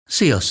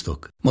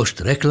Sziasztok! Most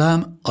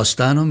reklám,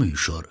 aztán a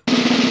műsor.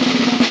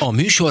 A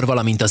műsor,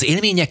 valamint az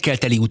élményekkel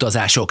teli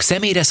utazások,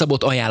 személyre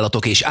szabott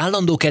ajánlatok és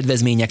állandó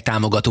kedvezmények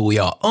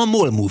támogatója a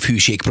MOL Move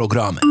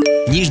hűségprogram.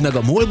 Nyisd meg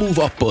a MOL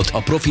Move appot,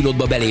 a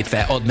profilodba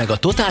belépve add meg a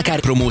Totalkár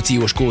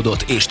promóciós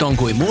kódot és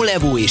tankolj MOL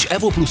Evo és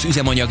Evo Plus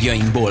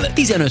üzemanyagjainkból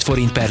 15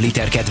 forint per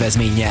liter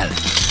kedvezménnyel.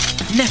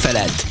 Ne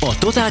feledd, a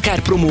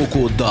Totalkár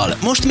promókóddal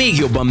most még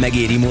jobban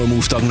megéri MOL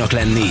Move tagnak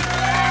lenni.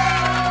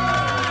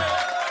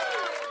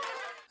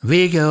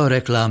 Vége a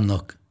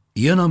reklámnak,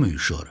 jön a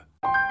műsor.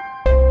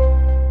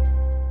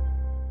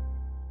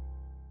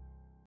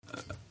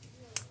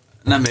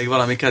 Nem még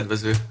valami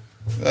kedvező?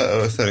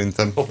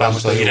 Szerintem. Hoppá,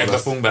 most a hírekbe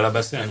fogunk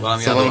belebeszélni?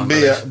 Valami szóval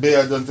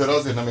BL döntőre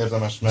azért nem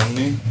érdemes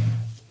menni,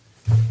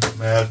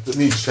 mert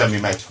nincs semmi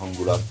meccs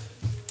hangulat.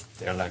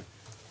 Tényleg.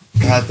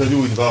 Hát, hogy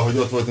úgy van, hogy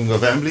ott voltunk a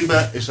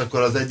Wembleybe, és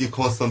akkor az egyik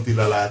hosszanti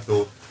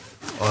lelátó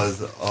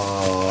az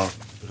a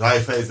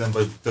Raiffeisen,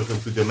 vagy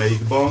tököm tudja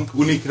melyik bank,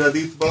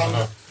 Unicredit bank,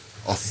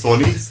 a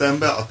Sony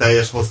szembe, a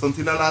teljes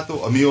hosszanti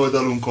lelátó, a mi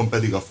oldalunkon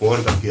pedig a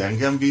Ford, aki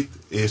engem vitt,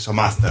 és a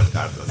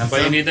Mastercard. Nem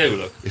baj, én ide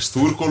ülök? És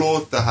szurkoló,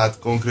 tehát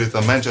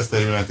konkrétan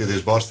Manchester United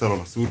és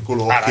Barcelona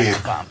szurkoló a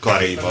két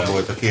karéban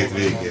volt, a két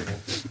végén.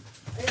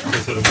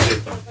 Köszönöm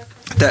szépen.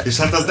 És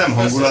hát az nem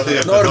hangulat,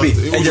 érted? Norbi,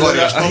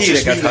 egyelőre a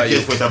híreket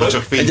halljuk.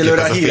 Csak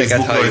egyelőre a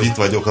híreket halljuk. Hogy itt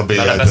vagyok a BL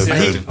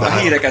döntőn. A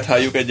híreket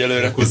halljuk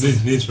egyelőre. Akkor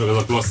nincs meg az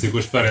a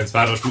klasszikus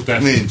Ferencváros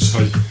után. Nincs.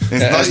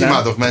 Én nagy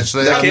imádok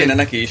meccsre járni. De kéne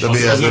neki is.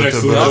 Az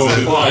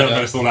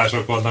öreg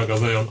szólások vannak,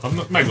 az olyan,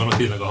 megvan a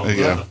tényleg a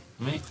hangulata.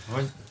 Mi?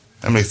 Vagy?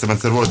 Emlékszem,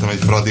 egyszer voltam egy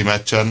Fradi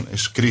meccsen,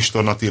 és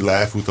Kriston Attila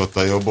elfutott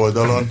a jobb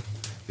oldalon,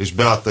 és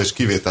beadta, és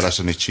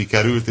kivételesen így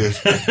sikerült, és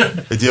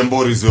egy ilyen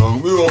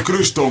borizóan, a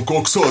Kriston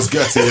Coxhoz,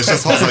 geci, és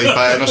ez hazai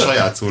pályán a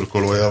saját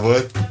szurkolója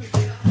volt.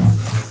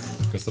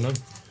 Köszönöm.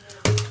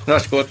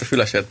 Racskó, ott a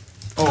fülesed.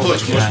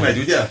 Most megy,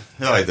 ugye?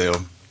 Jaj, de jó.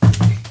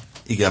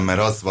 Igen, mert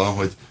az van,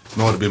 hogy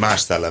Norbi más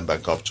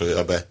szellemben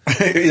kapcsolja be.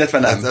 Illetve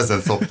nem.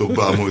 Ezen szoktuk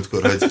be a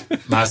múltkor, hogy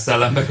Más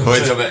szellembe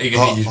kapcsolja be,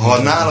 igen, így is.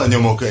 Ha nála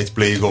nyomok egy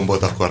play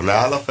gombot, akkor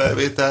leáll a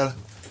felvétel.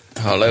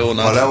 Ha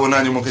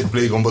Leónál nyomok egy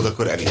play gombot,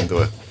 akkor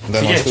elindul.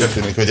 De most úgy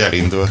tűnik, hogy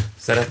elindul.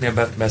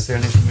 Szeretnél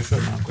beszélni a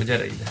műsorban? Akkor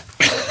gyere ide.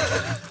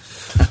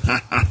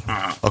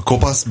 A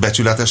kopasz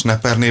becsületes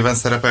nepper néven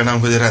szerepelnem,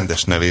 hogy a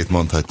rendes nevét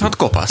mondhatjuk. Hát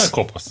kopasz.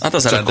 Kopasz. Hát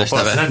az a rendes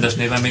neve. Rendes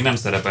néven még nem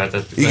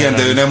szerepeltettük. Igen,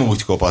 de ő nem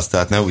úgy kopasz,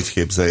 tehát ne úgy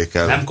képzeljék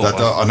el. Nem kopasz.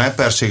 Tehát a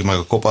nepperség meg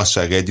a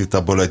kopasság együtt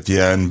abból egy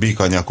ilyen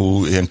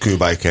bikanyakú, ilyen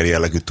kőbiker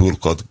jellegű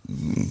turkot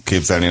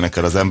képzelnének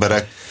el az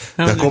emberek.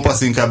 De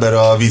kopasz inkább erre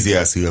a vízi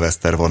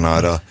szilveszter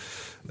vonalra.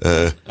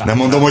 Nem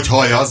mondom, hogy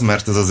hajaz,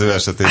 mert ez az ő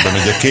esetében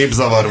egy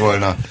képzavar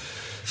volna.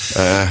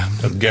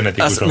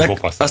 Genetikusan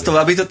kopasz. Azt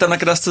továbbítottam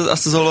neked azt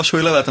az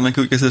olvasói levelet, amelyik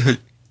úgy kezdett, hogy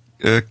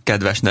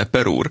kedves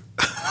nepper úr.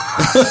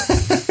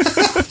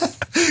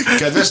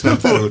 Kedves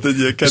nepper úr?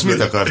 És mit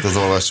akart az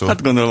olvasó?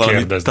 Hát gondolom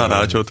valami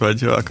tanácsot,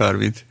 vagy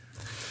akármit.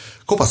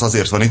 Kopasz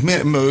azért van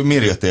itt.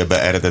 Miért jöttél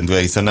be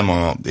eredendően, hiszen nem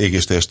a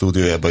Égésteljes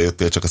stúdiójába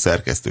jöttél, csak a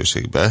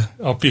szerkesztőségbe?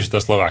 A Pista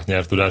szlovák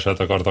nyelvtudását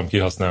akartam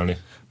kihasználni.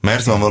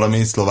 Mert van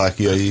valami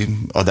szlovákiai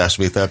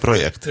adásvétel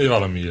projekt?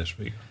 Valami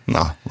ilyesmi.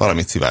 Na,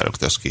 valamit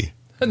szivárogtass ki.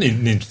 Hát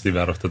nincs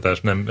szivárogtatás,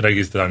 nem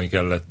regisztrálni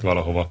kellett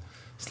valahova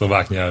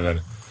szlovák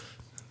nyelven.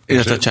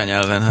 Illetve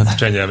csehnyelven. Hát.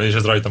 Csehnyelven, és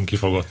ez rajtam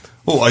kifogott.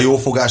 Ó, a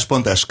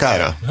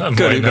jófogás.sk-ra?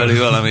 Körülbelül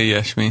valami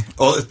ilyesmi.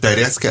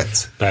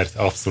 Terjeszkedsz? Persze,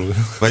 abszolút.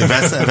 Vagy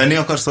venni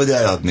akarsz, vagy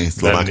eladni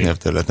szlovák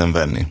nyelvterületen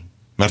venni?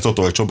 Mert ott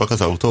olcsóbbak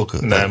az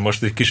autók? Nem,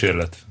 most egy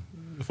kísérlet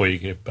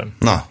folyik éppen.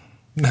 Na.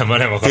 Nem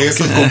akarom. Félsz,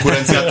 hogy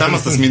konkurenciát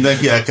támaszt,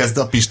 mindenki elkezd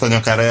a Pista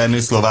nyakára járni,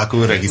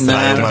 szlovákul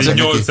regisztráljon. Nem,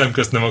 8 szem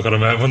közt nem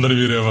akarom elmondani,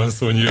 miről van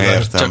szó nyilván.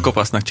 Értem. Csak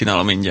kopasznak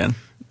csinálom ingyen.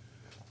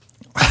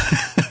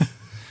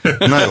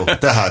 Na jó,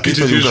 tehát itt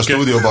vagyunk a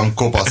stúdióban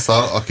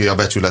Kopasszal, aki a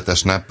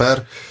becsületes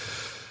nepper,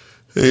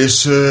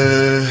 és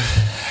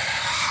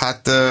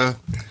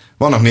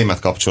vannak német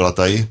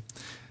kapcsolatai,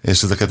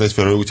 és ezeket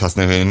egyfelől úgy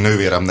használja, hogy a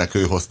nővéremnek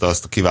ő hozta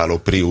azt a kiváló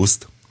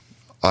Priust,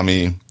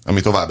 ami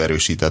tovább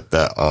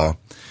erősítette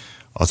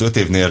az 5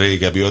 évnél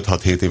régebbi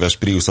 5-6-7 éves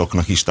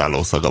Priusoknak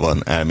istállószaga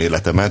van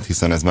elméletemet,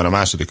 hiszen ez már a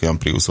második olyan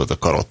Prius volt a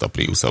Karotta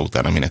Priusa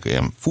után, aminek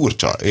ilyen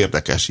furcsa,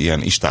 érdekes,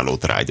 ilyen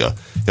istállótrágya.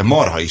 De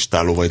marha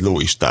istálló vagy ló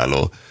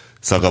istálló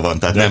szaga van.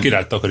 Tehát de nem...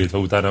 király takarítva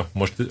utána,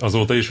 most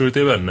azóta is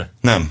ültél benne?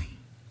 Nem.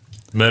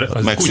 Mert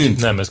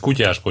ez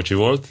kutyás kocsi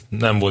volt,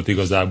 nem volt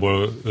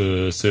igazából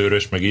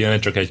szőrös, meg ilyen,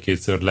 csak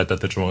egy-két szőr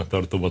lehetett a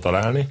csomagtartóba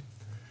találni.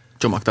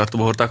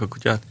 Csomagtartóba hordták a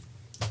kutyát?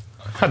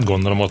 Hát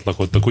gondolom, ott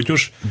lakott a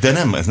kutyus. De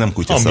nem, ez nem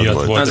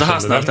kutyaszag volt. Ez a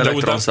használt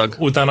elektronszag.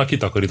 Utána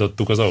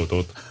kitakárítottuk az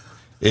autót.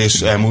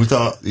 És elmúlt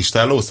a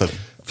istállószag?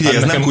 Figyelj,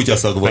 ez nem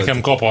kutyaszag volt.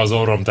 Nekem kapa az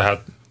orrom,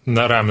 tehát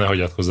rám ne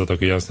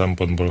hagyatkozzatok ilyen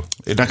szempontból.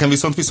 Nekem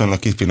viszonylag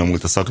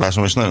kifinomult a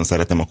szaglásom, és nagyon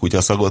szeretem a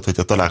kutyaszagot,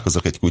 hogyha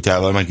találkozok egy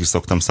kutyával, meg is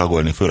szoktam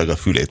szagolni, főleg a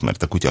fülét,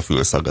 mert a kutya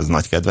fülszag az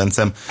nagy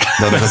kedvencem,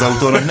 de annak az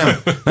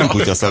autónak nem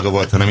kutyaszaga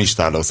volt, hanem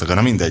istállószaga.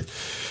 Na mindegy.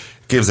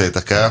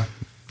 Képzeljétek el,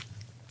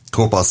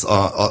 Kopasz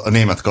a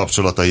német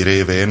kapcsolatai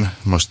révén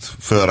most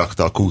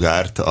fölrakta a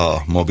Kugárt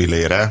a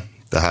mobilére,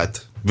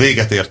 Tehát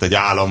véget ért egy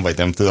állam, vagy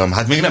nem tudom,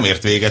 hát még nem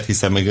ért véget,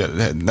 hiszen még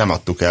nem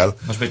adtuk el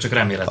most még csak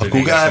remélhető a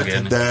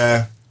Kugárt,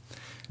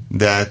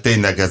 de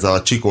tényleg ez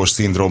a csikós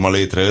szindróma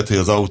létrejött, hogy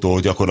az autó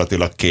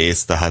gyakorlatilag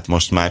kész, tehát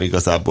most már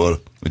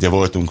igazából, ugye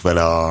voltunk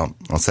vele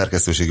a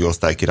szerkesztőségi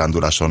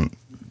osztálykiránduláson,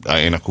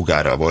 én a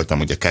Kugárral voltam,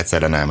 ugye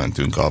Kecelen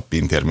elmentünk a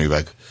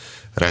pintérművek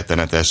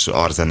rettenetes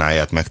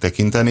arzenáját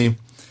megtekinteni,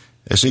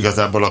 és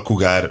igazából a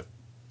Kugár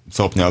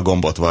szopnyal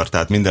gombot var,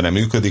 tehát mindenem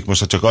működik,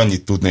 most csak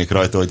annyit tudnék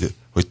rajta,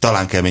 hogy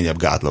talán keményebb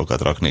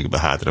gátlókat raknék be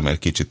hátra, mert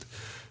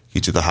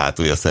kicsit a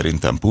hátulja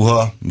szerintem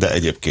puha, de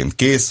egyébként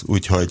kész,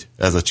 úgyhogy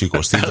ez a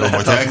csikós szindróma,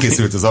 hogyha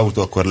elkészült az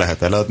autó, akkor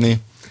lehet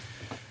eladni.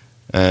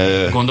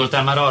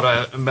 Gondoltál már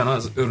arra ebben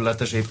az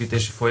őrületes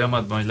építési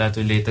folyamatban, hogy lehet,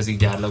 hogy létezik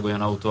gyárlag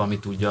olyan autó, ami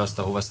tudja azt,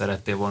 ahova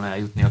szerettél volna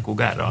eljutni a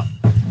Kugárral?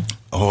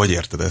 Hogy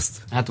érted ezt?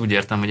 Hát úgy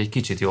értem, hogy egy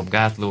kicsit jobb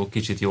gátló,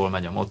 kicsit jól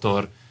megy a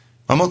motor.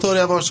 A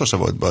motorjával sose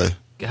volt baj.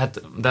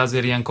 Hát, de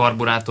azért ilyen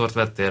karburátort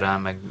vettél rá,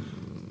 meg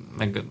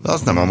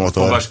az nem a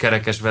motor.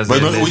 Fogaskerekes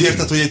vezérlés. Vagy úgy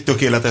érted, hogy egy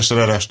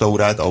tökéletesre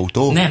restaurált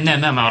autó?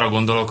 Nem arra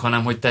gondolok,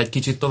 hanem hogy te egy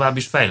kicsit tovább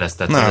is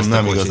fejlesztetted.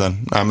 Nem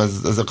igazán. Nem,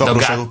 ez a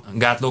kapróságok. De a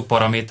gátlók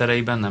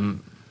paramétereiben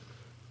nem...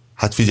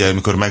 Hát figyelj,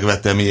 amikor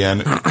megvettem,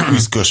 ilyen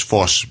üszkös,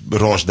 fos,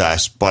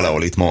 rozsdás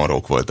paleolit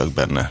monrók voltak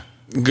benne.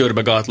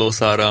 Görbe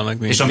gátlószárral, meg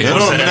és amit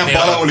most nem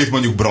paleolit,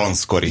 mondjuk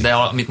bronzkori. De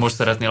amit most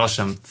szeretnél, az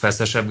sem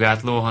feszesebb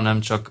gátló,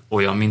 hanem csak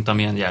olyan, mint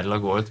amilyen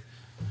gyárilag volt.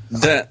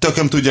 De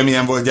tököm tudja,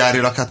 milyen volt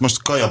gyárilag, hát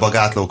most kajaba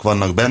gátlók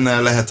vannak benne,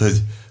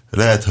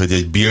 lehet, hogy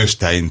egy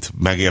Bilsteint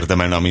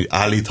megérdemelne, ami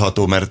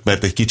állítható,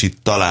 mert egy kicsit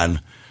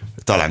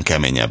talán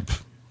keményebb.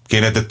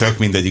 Kéne, de tök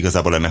mindegy,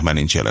 igazából ennek már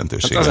nincs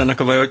jelentősége. Hát az ennek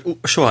a baj, hogy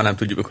soha nem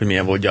tudjuk, hogy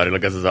milyen volt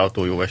gyárilag ez az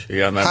autó jó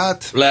eséllyel, mert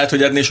hát, lehet,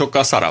 hogy ennél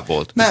sokkal szarabb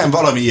volt. Nem,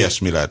 valami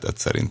ilyesmi lehetett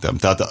szerintem.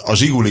 Tehát a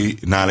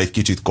Zsigulinál egy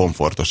kicsit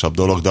komfortosabb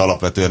dolog, de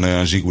alapvetően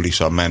olyan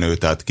zsigulisan menő,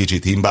 tehát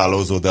kicsit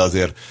himbálózó, de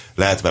azért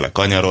lehet vele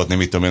kanyarodni,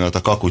 mit tudom én, ott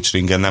a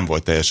Kakucsringen nem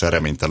volt teljesen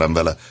reménytelen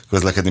vele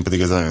közlekedni,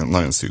 pedig ez nagyon,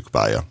 nagyon szűk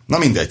pálya. Na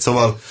mindegy,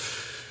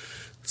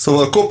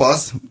 szóval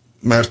kopasz,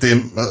 mert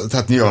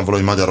tehát nyilvánvaló,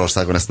 hogy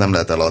Magyarországon ezt nem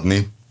lehet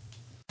eladni.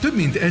 Több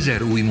mint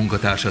 1000 új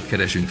munkatársat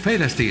keresünk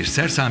fejlesztés,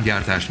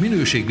 szerszámgyártás,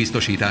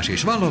 minőségbiztosítás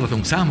és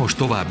vállalatunk számos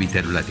további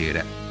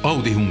területére.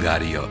 Audi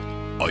Hungária.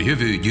 A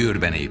jövő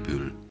Győrben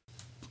épül.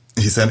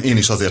 Hiszen én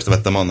is azért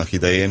vettem annak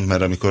idején,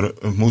 mert amikor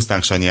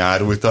Mustang Sanyi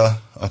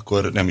árulta,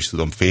 akkor nem is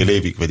tudom, fél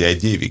évig vagy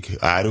egy évig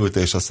árulta,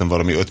 és azt hiszem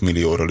valami 5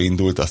 millióról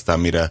indult, aztán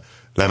mire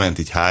lement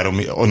így 3,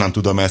 onnan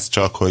tudom ezt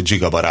csak, hogy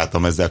Giga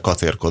barátom ezzel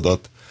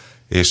kacérkodott,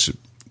 és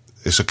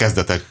a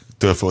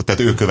kezdetektől,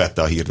 tehát ő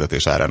követte a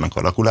hirdetés árának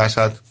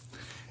alakulását,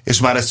 és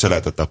már ezt se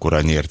lehetett akkor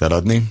annyiért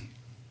eladni,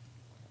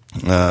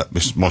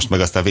 és most meg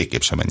aztán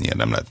végképp sem ennyiért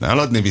nem lehetne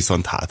eladni,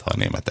 viszont ha a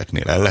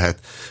németeknél el lehet,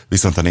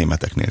 viszont a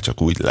németeknél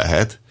csak úgy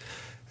lehet,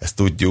 ezt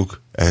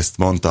tudjuk, ezt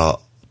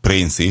mondta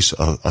Prince is,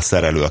 a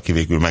szerelő, aki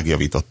végül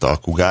megjavította a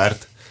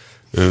Kugárt,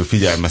 ő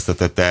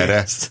figyelmeztetett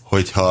erre,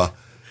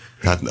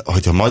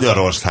 hogyha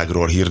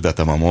Magyarországról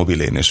hirdetem a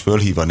mobilén, és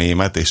fölhív a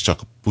német, és csak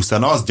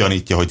pusztán azt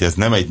gyanítja, hogy ez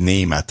nem egy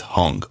német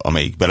hang,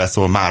 amelyik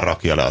beleszól, már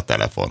rakja le a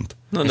telefont.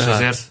 Na, és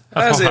ezért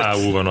ha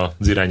HU van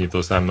az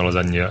irányító számnál, az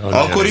ennyi.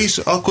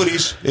 Akkor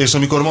is, és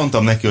amikor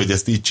mondtam neki, hogy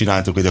ezt így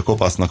csináltuk, hogy a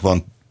kopasznak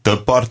van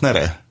több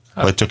partnere?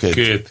 Hát vagy csak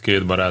egy?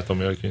 Két barátom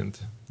jökként.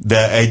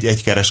 De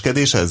egy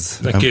kereskedés ez?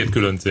 De két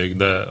külön cég,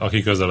 de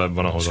aki közelebb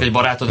van ahhoz. És egy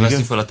barátod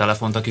veszi fel a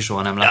telefont, aki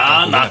soha nem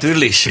látta. Ja,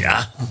 natürlich,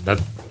 ja. De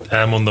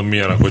elmondom,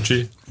 milyen a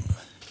kocsi.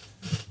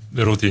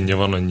 Rutinja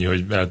van annyi,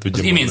 hogy el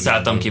tudja. Imént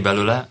szálltam ki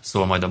belőle,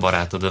 szól majd a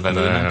barátod a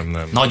vevőnek.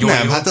 Nem. Nagyon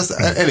nem, jó. hát az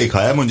elég,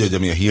 ha elmondja, hogy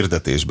ami a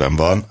hirdetésben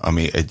van,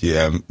 ami egy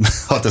ilyen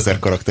 6000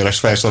 karakteres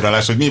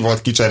felsorolás, hogy mi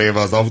volt kicserélve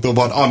az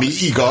autóban, ami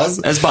igaz.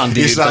 Ez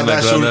Bandi, és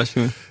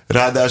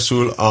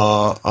ráadásul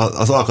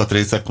az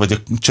alkatrészek, vagy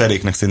a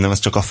cseréknek szerintem ez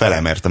csak a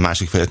fele, mert a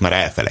másik felét már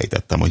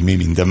elfelejtettem, hogy mi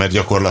minden, mert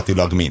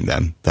gyakorlatilag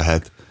minden.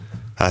 Tehát,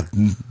 hát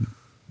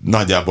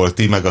nagyjából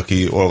ti meg,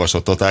 aki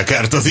olvasott Total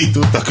Car-t, az így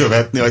tudta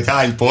követni, hogy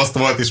hány poszt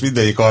volt, és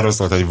mindegyik arról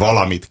szólt, hogy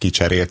valamit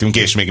kicseréltünk,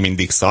 és még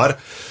mindig szar.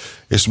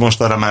 És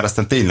most arra már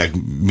aztán tényleg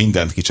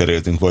mindent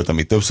kicseréltünk, volt,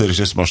 amit többször is,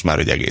 és most már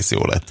egy egész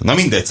jó lett. Na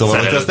mindegy, szóval,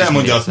 hogy azt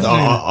elmondja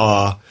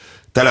a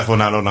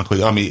telefonálónak,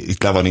 hogy ami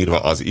itt le van írva,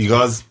 az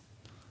igaz,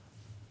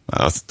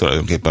 az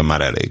tulajdonképpen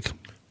már elég.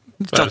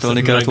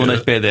 Csatolni kellett volna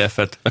egy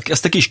PDF-et.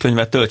 Ezt a kis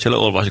könyvet töltse le,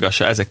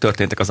 olvasgassa, ezek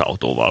történtek az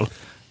autóval.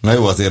 Na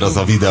jó, azért az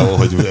a videó,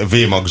 hogy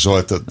V-Mag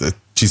Zsolt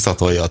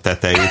csiszatolja a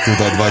tetejét,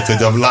 tudod, vagy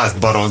hogy a Last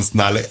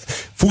Baronsnál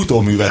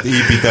futóművet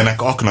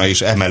építenek akna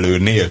és emelő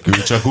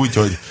nélkül, csak úgy,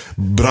 hogy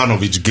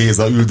Branovics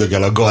Géza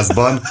üldögel a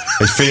gazban,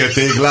 egy fél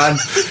téglán,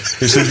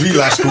 és egy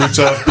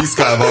villáskulccsal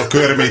piszkálva a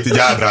körmét így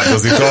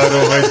ábrándozik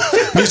arról, hogy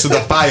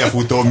micsoda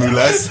pályafutómű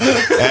lesz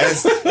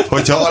ez,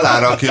 hogyha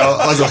alárakja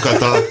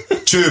azokat a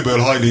csőből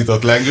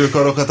hajlított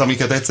lengőkarokat,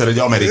 amiket egyszer egy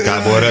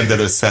Amerikából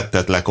rendelő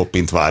szettet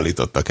lekoppintva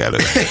állítottak elő.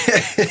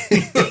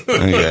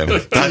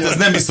 Igen. Tehát ez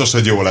nem biztos,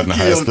 hogy jó lenne,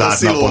 ha ezt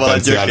látna a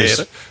potenciális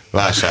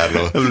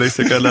vásárló.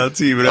 Emlékszek el a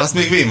címre. Azt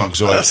még V-Mag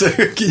Zsolt.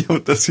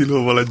 Kinyomta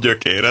szilóval a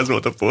gyökér, ez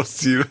volt a poszt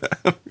címe.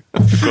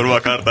 Akkor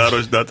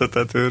vakártárosdát a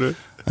tetőről.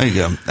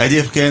 Igen.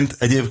 Egyébként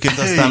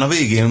aztán a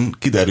végén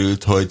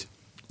kiderült,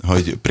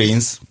 hogy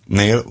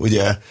Prince-nél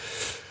ugye,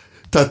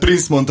 tehát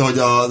Prince mondta,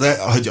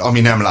 hogy ami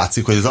nem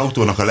látszik, hogy az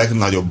autónak a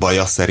legnagyobb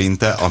baja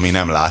szerinte, ami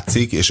nem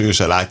látszik, és ő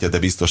se látja, de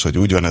biztos, hogy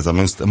úgy van, ez a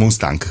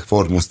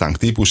Ford Mustang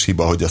típus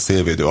hiba, hogy a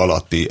szélvédő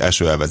alatti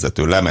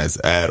esőelvezető lemez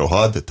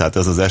elrohad, tehát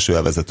ez az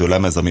esőelvezető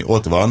lemez, ami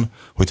ott van,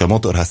 hogyha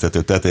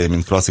motorháztető tetején,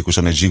 mint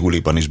klasszikusan egy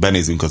Zsiguliban is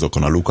benézünk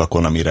azokon a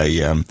lukakon, amire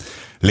ilyen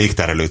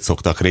légterelőt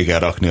szoktak régen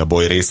rakni a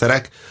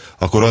bolyrészerek,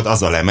 akkor ott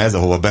az a lemez,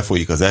 ahova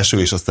befolyik az eső,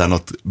 és aztán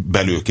ott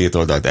belül két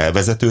oldalt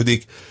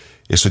elvezetődik,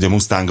 és hogy a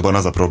Mustangban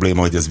az a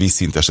probléma, hogy ez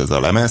vízszintes ez a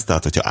lemez,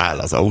 tehát hogyha áll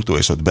az autó,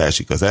 és ott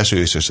beesik az eső,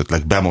 és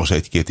esetleg bemos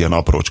egy-két ilyen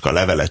aprócska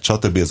levelet,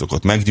 stb., azok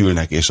ott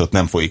meggyűlnek, és ott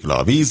nem folyik le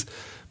a víz,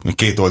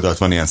 két oldalt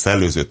van ilyen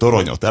szellőző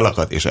torony, ott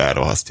elakad, és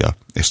elrohasztja.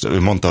 És ő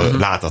mondta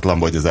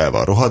látatlanban, hogy ez el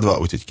van rohadva,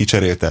 úgyhogy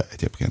kicserélte,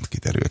 egyébként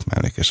kiderült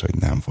mellékes, hogy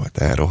nem volt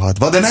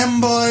elrohadva, de nem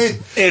baj!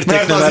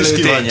 Értéknövelő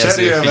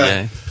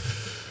tényező,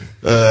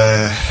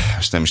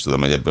 most nem is tudom,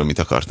 hogy ebből mit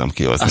akartam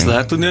kihozni. Azt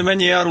lehet tudni, hogy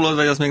mennyi árulod,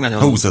 vagy az még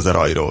nagyon... 20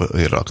 000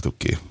 euróért raktuk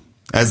ki.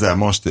 Ezzel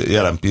most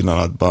jelen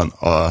pillanatban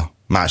a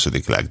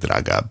második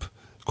legdrágább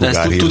Kugár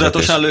hirdetés.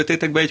 Tudatosan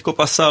lőttétek be egy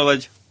kopasszal,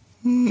 vagy?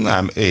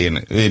 Nem,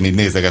 én így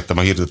nézegettem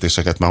a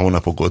hirdetéseket már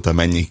hónapok óta,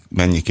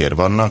 mennyikért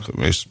vannak,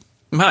 és...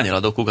 Hány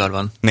eladó Kugár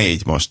van?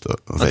 4 most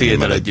az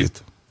egyébben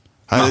együtt.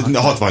 Hát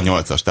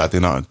 68-as, tehát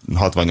én a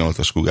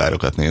 68-as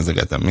Kugárokat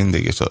nézegetem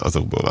mindig, és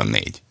azokból van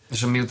 4.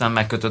 És miután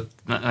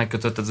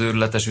megkötött az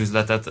őrületes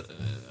üzletet,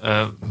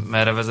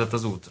 merre vezet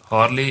az út?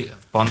 Harley,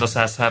 Panda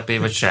 100 HP,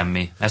 vagy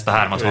semmi? Ezt a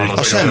 3-at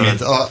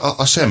hallottam.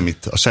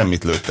 A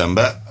semmit lőttem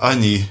be.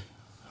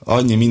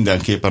 Annyi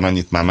mindenképpen,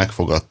 annyit már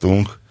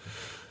megfogadtunk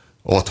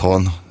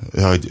otthon,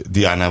 hogy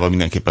Diánával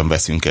mindenképpen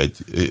veszünk egy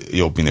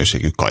jobb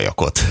minőségű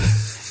kajakot.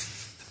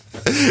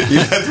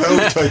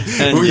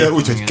 Illetve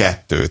úgy, hogy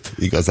 2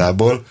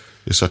 igazából,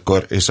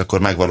 és akkor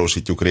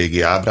megvalósítjuk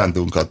régi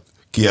ábrándunkat,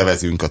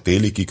 kievezünk a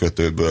téli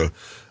kikötőből,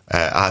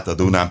 át a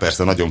Dunán,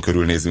 persze nagyon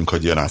körülnézünk,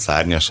 hogy jön a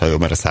szárnyas hajó,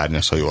 mert a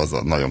szárnyas hajó az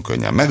nagyon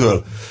könnyen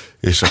megöl,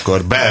 és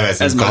akkor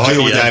bevezünk a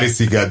hajógyári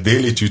sziget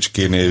déli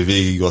csücskénél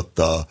végig ott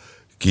a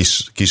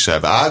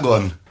kisebb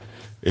ágon,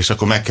 és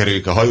akkor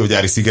megkerüljük a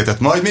hajógyári szigetet,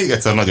 majd még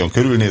egyszer nagyon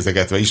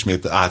körülnézegetve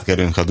ismét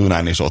átkerülünk a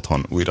Dunán, és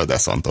otthon újra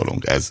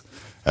deszantolunk.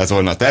 Ez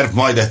volna a terv,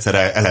 majd egyszer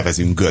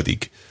elevezünk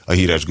Gödig, a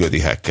híres Gödi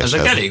hekkeshez.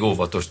 Ezek elég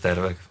óvatos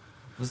tervek.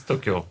 Ez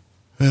tök jó.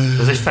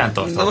 Ez egy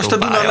fenntartható pálya. Most a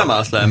Dunán nem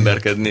állsz le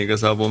emberkedni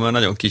igazából, mert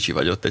nagyon kicsi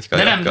vagy ott egy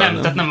kajakkal. De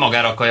nem, tehát nem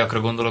magára a kajakra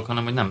gondolok,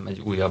 hanem hogy nem egy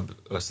újabb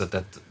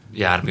összetett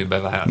járműbe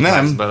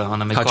válsz bele,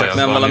 hanem egy kajakban. Csak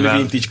nem valami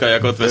vintage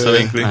kajakot vesz a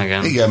Winkli.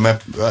 Igen,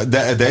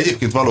 de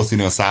egyébként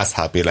valószínű a 100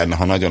 HP lenne,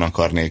 ha nagyon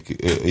akarnék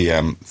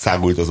ilyen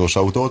szágultozós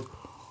autót.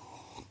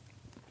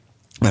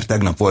 Mert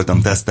tegnap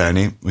voltam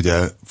tesztelni,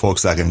 ugye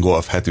Volkswagen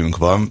Golf hetünk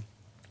van,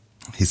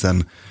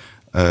 hiszen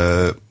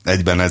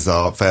egyben ez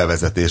a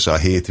felvezetése a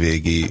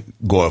hétvégi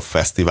Golf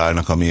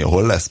Fesztiválnak, ami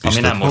hol lesz? Ami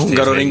nem most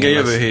Hungaroringen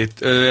jövő hét,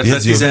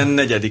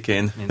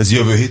 14-én. Ez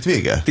jövő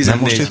hétvége?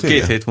 14,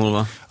 2 hét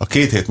múlva. A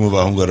 2 hét múlva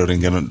a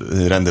Hungaroringen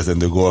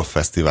rendezendő Golf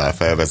Fesztivál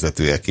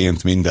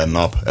felvezetőjeként minden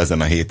nap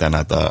ezen a héten,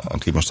 hát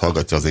aki most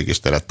hallgatja az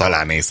égisteret,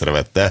 talán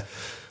észrevette,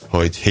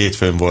 hogy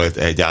hétfőn volt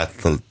egy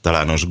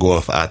általános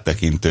golf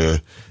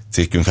áttekintő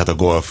cikkünk, hát a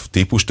golf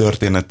típus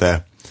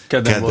története.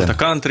 Kedden volt a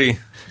country.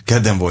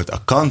 Kedden volt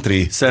a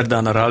country.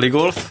 Szerdán a rally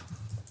golf.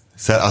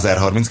 Az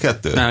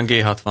R32? Nem,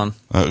 G60.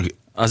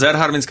 Az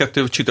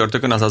R32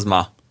 csütörtökön az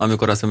ma,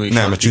 amikor azt a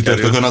műsor nem, a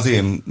csütörtökön az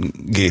én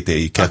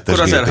GTI 2-es akkor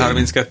az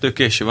R32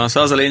 késő van.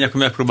 Szóval az a lényeg,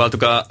 hogy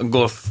megpróbáltuk a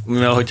golf,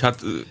 mivel hogy hát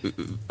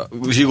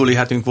Zsiguli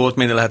hetünk volt,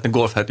 minél lehetne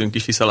golf hetünk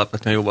is, hisz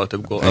alapvetően jóval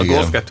több golf. A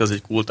Golf 2 az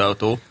egy kult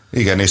autó.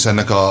 Igen, és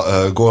ennek a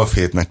golf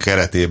hétnek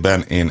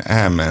keretében én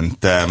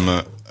elmentem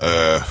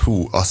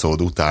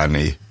Aszód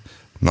utáni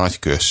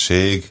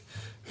nagyközség,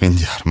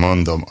 mindjárt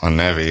mondom a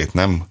nevét,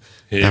 nem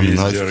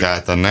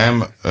Nagykáta,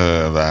 nem,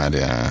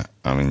 várjál,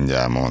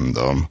 mindjárt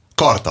mondom.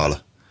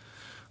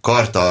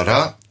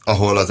 Kartalra,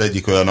 ahol az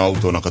egyik olyan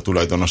autónak a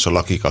tulajdonosa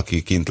lakik,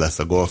 aki kint lesz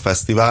a Golf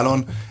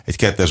Fesztiválon, egy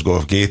 2-es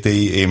Golf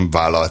GTI, én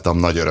vállaltam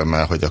nagy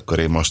örömmel, hogy akkor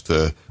én most,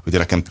 ugye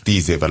nekem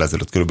 10 évvel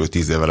ezelőtt, kb.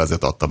 10 évvel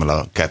ezelőtt adtam el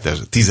a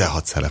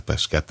 16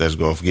 szelepes 2-es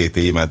Golf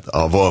GTI-met,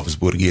 a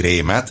Wolfsburgi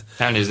rémet.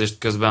 Elnézést,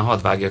 közben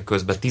hadd vágjak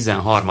közben,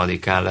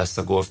 13-án lesz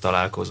a golf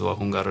találkozó a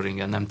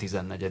Hungaroringen, nem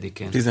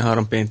 14-én.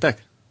 13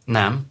 péntek?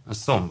 Nem, az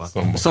szombat.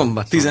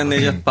 Szombat,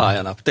 14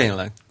 pályanap,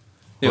 tényleg.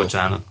 Jó.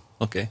 Bocsánat.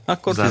 Oké,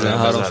 akkor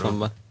 13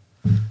 szombat.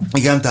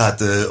 Igen,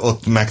 tehát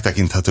ott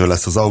megtekinthető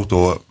lesz az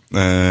autó.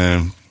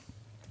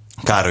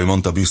 Károly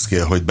mondta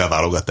büszkén, hogy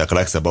beválogatták a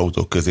legszebb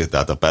autók közé,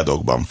 tehát a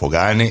pedokban fog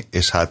állni,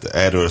 és hát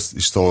erről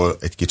is szól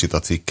egy kicsit a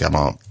cikkem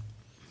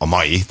a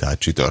mai, tehát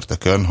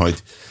csütörtökön,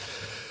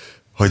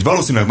 hogy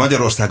valószínűleg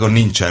Magyarországon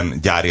nincsen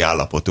gyári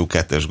állapotú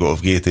 2-es Golf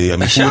GTI,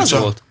 ami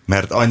furcsa,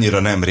 mert annyira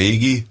nem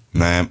régi,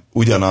 nem,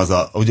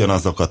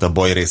 ugyanazokat a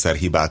bolyrészер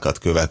hibákat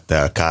követte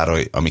el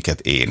Károly, amiket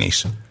én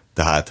is.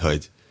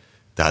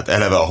 Tehát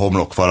eleve a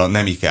homlokfalon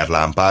nem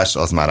ikerlámpás,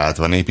 az már át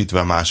van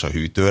építve, más a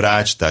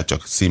hűtőrács, tehát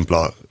csak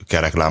szimpla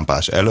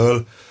kereklámpás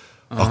elől.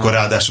 akkor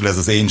ráadásul ez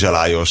az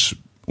Angel Eye-os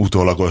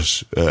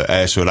utólagos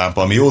első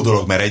lámpa, ami jó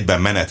dolog, mert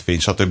egyben menetfény,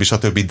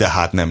 stb., de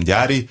hát nem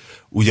gyári,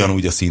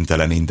 ugyanúgy a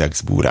színtelen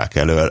indexbúrák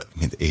elől,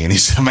 mint én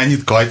is.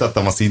 Mennyit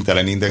kajtattam a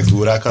színtelen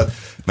indexbúrákat,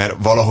 mert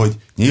valahogy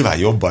nyilván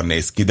jobban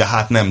néz ki, de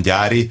hát nem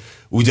gyári,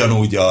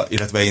 ugyanúgy,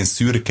 illetve én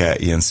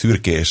ilyen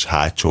szürkés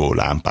hátsó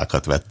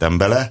lámpákat vettem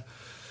bele,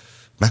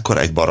 mekkora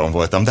egy barom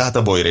voltam, de hát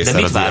a bolyrészszer...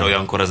 De mit vár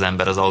olyankor az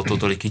ember az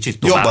autótól, hogy kicsit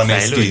tovább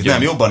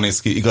fejlődjön? Jobban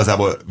néz ki,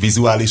 igazából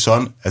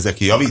vizuálisan ezek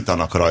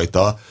javítanak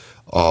rajta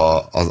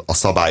a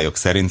szabályok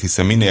szerint,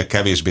 hiszen minél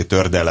kevésbé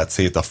tördeled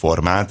szét a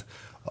formát,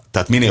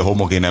 tehát minél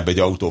homogénebb egy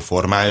autó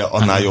formája,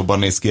 annál jobban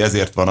néz ki,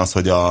 ezért van az,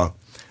 hogy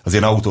az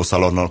ilyen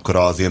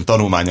autószalonokra, az ilyen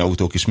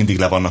tanulmányautók is mindig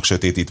le vannak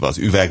sötétítve az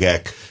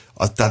üvegek,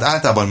 tehát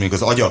általában még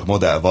az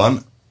agyagmodell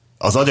van,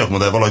 az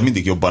agyagmodell valahogy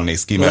mindig jobban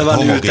néz ki, mert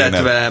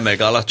homogénebb,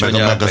 meg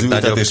alacsonyabb, meg az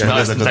ültetés, meg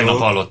ezek a tegnap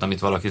dolgok. hallottam itt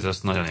valakit,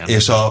 azt nagyon érdekes.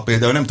 És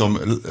például nem tudom,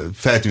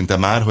 feltűntem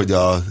már, hogy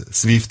a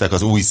Swiftek,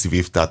 az új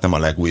Swift, tehát nem a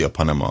legújabb,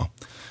 hanem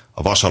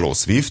a vasaló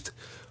Swift,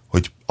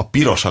 hogy a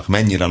pirosak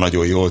mennyire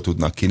nagyon jól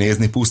tudnak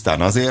kinézni,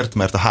 pusztán azért,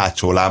 mert a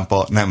hátsó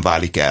lámpa nem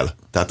válik el.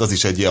 Tehát az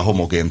is egy ilyen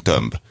homogén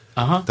tömb.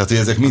 Aha. Tehát, hogy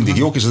ezek mindig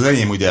jók, és az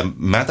enyém ugye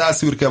metál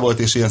szürke volt,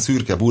 és ilyen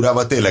szürke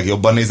búrával tényleg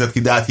jobban nézett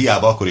ki, de hát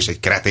hiába akkor is egy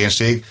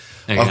kreténség,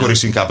 igen. Akkor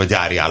is inkább a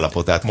gyári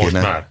állapotát most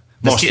kéne. Már.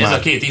 Most ez a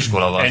két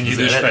iskola van. Ennyi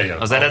idős fejjel.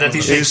 Az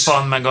eredetiség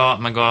fan,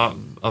 meg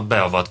a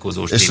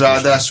beavatkozós és típus.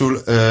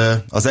 ráadásul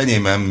az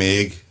enyémem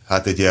még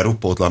hát egy ilyen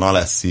rupótlan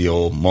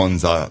Alessio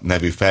Monza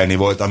nevű felni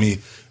volt,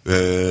 ami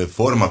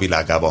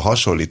formavilágában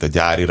hasonlít a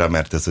gyárira,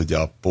 mert ez ugye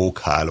a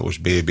pókhálós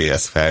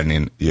BBS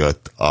felnén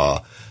jött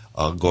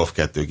a Golf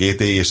 2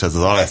 GTI, és ez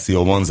az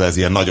Alessio Monza, ez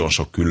ilyen nagyon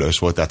sok küllős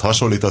volt, tehát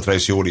hasonlított rá,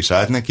 és jól is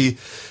állt neki.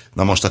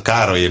 Na most a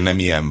Károlyén nem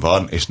ilyen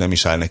van, és nem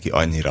is áll neki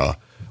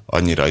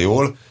annyira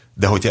jól,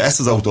 de hogyha ezt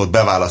az autót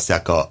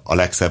beválasztják a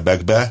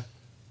legszebbekbe,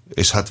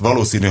 és hát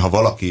valószínű, ha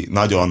valaki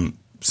nagyon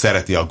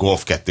szereti a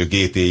Golf 2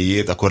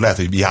 GTI-jét, akkor lehet,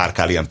 hogy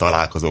járkál ilyen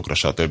találkozókra,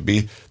 stb.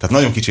 Tehát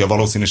nagyon kicsi a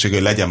valószínűség,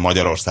 hogy legyen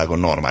Magyarországon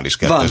normális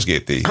 2-es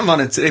GTI.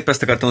 Van, épp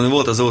ezt akartam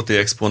mondani, volt az OT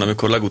Expo-n,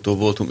 amikor legutóbb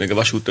voltunk még a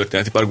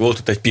vasúttörténeti parkban, volt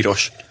ott egy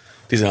piros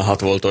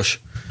 16 voltos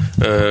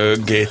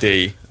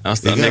GTI.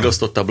 Aztán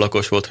megosztott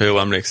ablakos volt, ha jól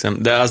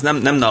emlékszem. De az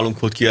nem nálunk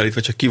volt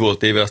kiállítva, csak ki volt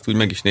téve, azt úgy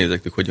meg is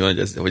nézektük,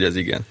 hogy ez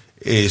igen.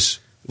 És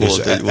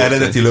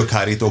eredeti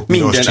lökhárítók,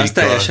 piros minden, az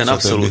teljesen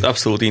stb.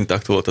 abszolút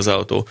intakt volt az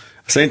autó.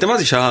 Szerintem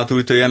az is a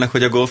hátulütője ennek,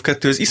 hogy a Golf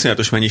 2 az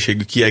iszonyatos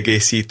mennyiségű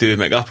kiegészítő,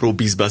 meg apró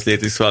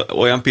bizbaszlét, szóval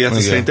olyan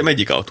piac, szerintem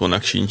egyik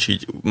autónak sincs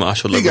így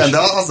másodlagos. Igen, de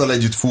azzal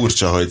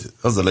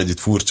együtt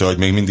furcsa, hogy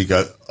még mindig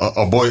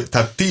a boly,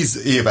 tehát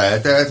 10 éve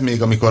eltelt,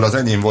 még amikor az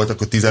enyém volt,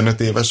 akkor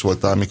 15 éves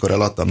volt, amikor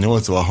eladtam,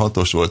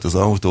 86-os volt az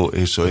autó,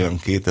 és olyan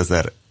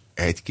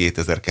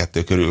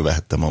 2001-2002 körül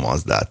vehettem a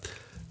Mazdát.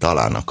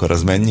 Talán akkor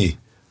az mennyi?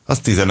 Az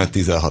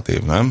 15-16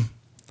 év, nem?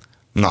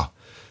 Na,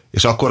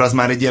 és akkor az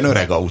már egy ilyen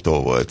öreg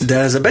autó volt. De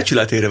ez a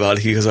becsületére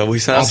válik igazából,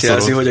 hiszen azt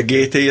jelzi, hogy a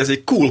GTI az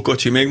egy cool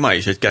kocsi, még ma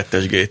is egy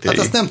 2-es GTI. Hát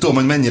azt nem tudom,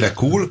 hogy mennyire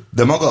cool,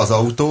 de maga az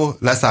autó,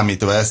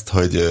 leszámítva ezt,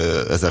 hogy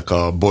ezek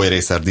a boy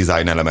racer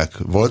design elemek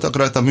voltak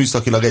rajta,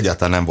 műszakilag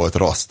egyáltalán nem volt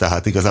rossz.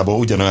 Tehát igazából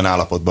ugyanolyan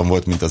állapotban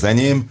volt, mint az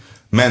enyém,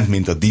 ment,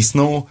 mint a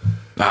disznó,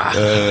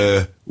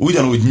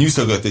 ugyanúgy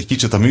nyűszögött egy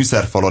kicsit a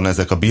műszerfalon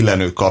ezek a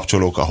billenő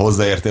kapcsolók a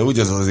hozzáértő, úgy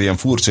az ilyen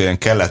furcsa, ilyen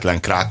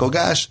kelletlen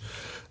krákogás.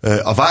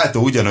 A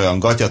váltó ugyanolyan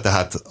gatya,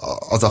 tehát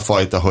az a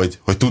fajta, hogy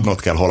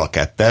tudnod kell hol a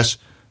 2-es,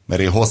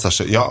 mert én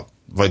hosszas,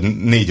 vagy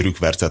 4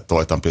 rükvercet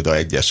toltam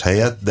például 1-es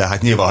helyet, de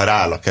hát nyilván, ha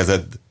rááll a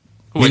kezed,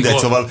 mindegy,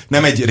 szóval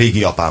nem egy régi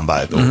japán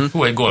váltó.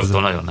 Egy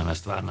Golftól nagyon nem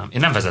ezt várnám. Én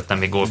nem vezettem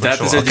még Golfot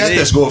soha. A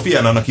 2-es Golf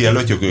ilyen, annak ilyen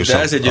lötyögős. De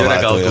ez egy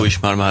öreg autó is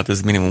már, hát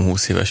ez minimum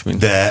 20 éves mind.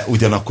 De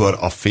ugyanakkor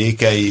a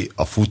fékei,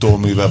 a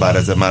futóműve, bár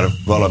ezzel már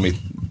valami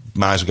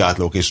más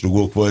gátlók és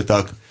rugók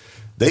voltak,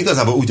 de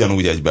igazából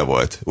ugyanúgy egybe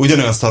volt.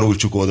 Ugyanolyan szarul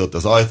csukódott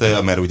az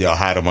ajtaja, mert ugye a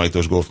 3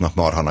 ajtós Golfnak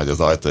marha nagy az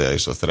ajtaja,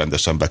 és azt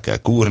rendesen be kell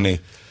kúrni.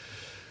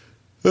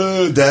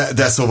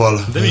 De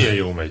szóval... De milyen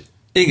jó megy.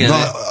 Igen.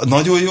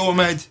 Nagyon jól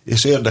megy,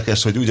 és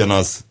érdekes, hogy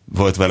ugyanaz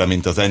volt vele,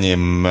 mint az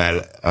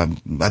enyémmel.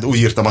 Hát úgy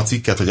írtam a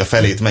cikket, hogy a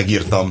felét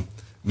megírtam,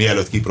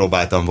 mielőtt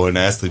kipróbáltam volna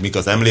ezt, hogy mik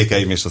az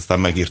emlékeim, és aztán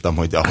megírtam,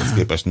 hogy ahhoz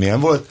képest milyen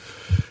volt.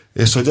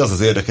 És hogy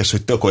az érdekes,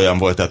 hogy tök olyan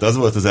volt, tehát az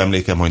volt az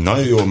emlékem, hogy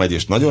nagyon jól megy,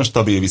 és nagyon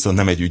stabil, viszont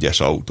nem egy ügyes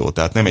autó,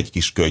 tehát nem egy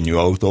kis könnyű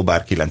autó,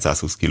 bár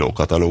 920 kg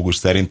katalógus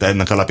szerint.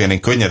 Ennek alapján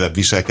én könnyedebb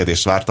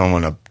viselkedést vártam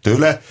volna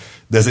tőle,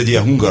 de ez egy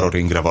ilyen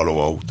Hungaroringre való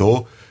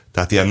autó,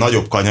 tehát ilyen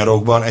nagyobb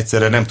kanyarokban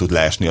egyszerre nem tud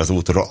leesni az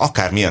útról.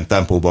 Akármilyen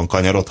tempóban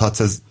kanyarodhatsz,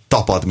 ez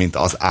tapad, mint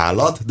az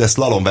állat, de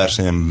slalom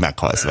versenyen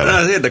meghalsz vele.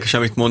 Ez érdekes,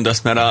 amit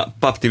mondasz, mert a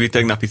Pap TV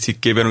tegnapi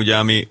cikkében, ugye,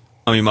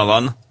 ami ma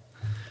van,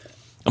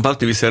 a Pap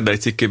TV szerdai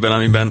cikkében,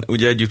 amiben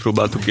ugye együtt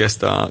próbáltuk ki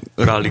ezt a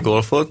Rally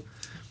Golfot,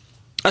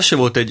 az se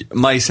volt egy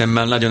mai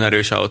szemmel nagyon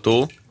erős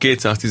autó,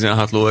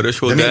 216 lóerős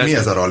volt. De mi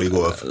ez a Rally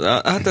Golf?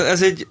 Hát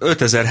ez egy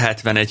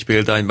 5071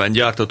 példányban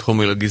gyártott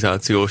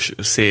homologizációs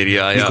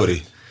szériája.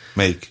 Mikori?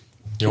 Melyik?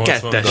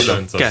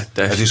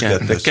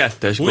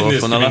 Kettes úgy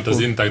néz ki, mint alapú. az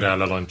integrál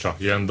lelancsa.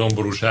 Ilyen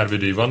domborús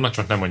árvidői vannak,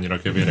 csak nem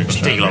annyira kövérek.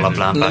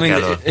 Téglalaplámpák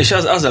elől. És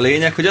az a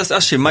lényeg, hogy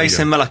az sem mai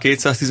szemmel a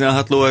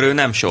 216 lóerő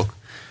nem sok.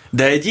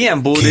 De egy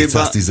ilyen bódéban...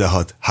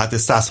 216. Hát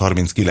ez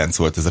 139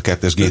 volt ez a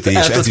 2-es GTI, és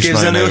ez is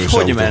képzelni, nagyon hogy erős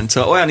hogy autó. ment.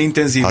 Szóval olyan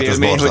intenzív Hát ez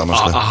élmény, hogy borzalmas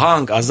a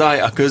hang, a zaj,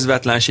 a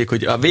közvetlenség,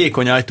 hogy a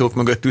vékony ajtók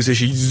mögött ülsz,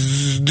 és így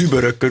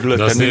dübörök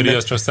körülötted. De a széria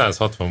az csak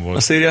 160 volt. A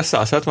széria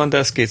 160, de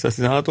ez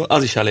 216 volt,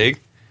 az is elég.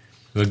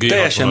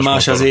 Teljesen G60-as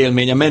más motor. az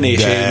élmény, a menés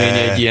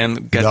élmény egy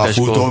ilyen de a kettes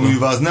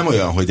futóműve az nem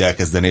olyan, hogy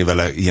elkezdené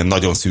vele ilyen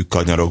nagyon szűk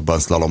kanyarokban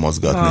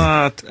szlalomozgatni.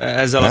 Hát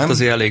ez alatt Nem?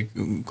 azért elég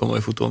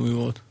komoly futómű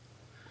volt.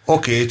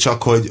 Oké,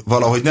 csak hogy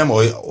valahogy nem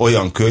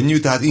olyan könnyű,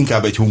 tehát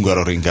inkább egy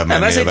Hungaroringen Nem,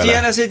 mennél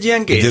vele. ez egy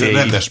ilyen GTI. Egy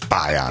rendes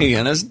pályán.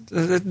 Igen,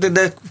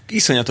 de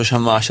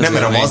iszonyatosan más az Nem,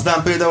 mert a élmény.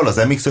 Mazdán például az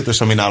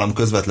MX-5-ös, ami nálam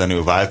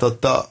közvetlenül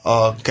váltotta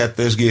a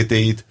 2-es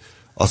GTI-t,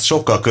 az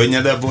sokkal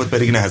könnyedebb volt,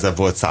 pedig nehezebb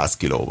volt 100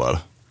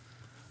 kilóval.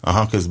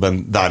 Aha,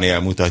 közben Dániel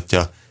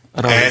mutatja.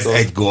 Ez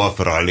egy golf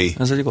rally.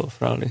 Ez egy golf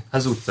rally.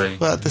 Az utcai.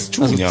 Hát ez Az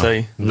csúnya.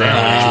 utcai.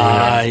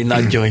 Nem,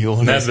 Nagyon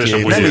jó. Nedves a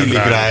Nem illik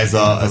Rá. rá ez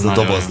a Nagyon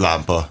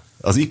dobozlámpa.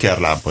 Az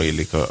ikerlámpa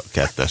illik a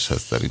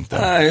 2-eshez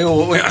szerintem.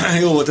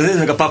 Jó volt, ez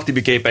meg a PubTV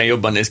képen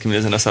jobban néz ki, mint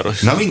ezen a szaros.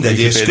 Na mindegy,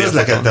 és Wikipédia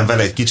közlekedtem fotón.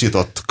 vele egy kicsit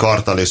ott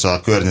Kartal és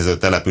a környező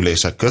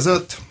települések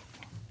között,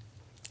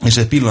 és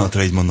egy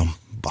pillanatra így mondom,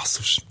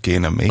 basszus,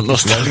 kéne még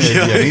is venni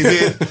egy ilyen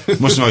izét.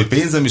 Most már, hogy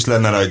pénzem is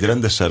lenne rá, hogy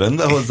rendesen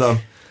rendbe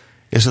hozzam,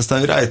 és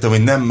aztán rájöttem,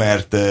 hogy nem,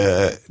 mert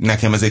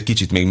nekem ez egy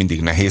kicsit még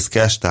mindig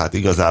nehézkes, tehát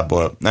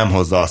igazából nem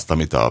hozza azt,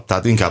 amit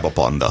tehát inkább a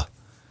Panda.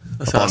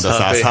 A Panda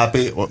 100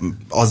 HP,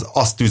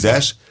 az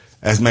tüzes,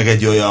 ez meg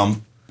egy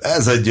olyan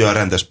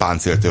rendes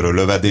páncéltörő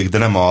lövedék, de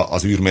nem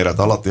az űrméret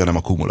alatti, hanem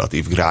a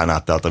kumulatív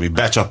gránát, tehát ami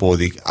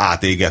becsapódik,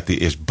 átégeti,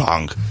 és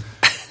bang.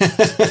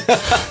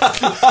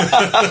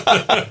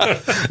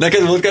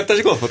 Neked volt 2-es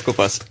golfot,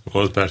 kopasz?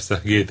 Volt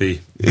persze,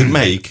 GTI.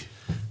 Melyik?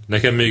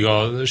 Nekem még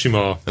a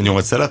sima A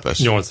 8 szelepes?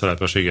 8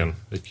 szelepes, igen.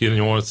 Egy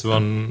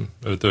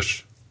 85-ös.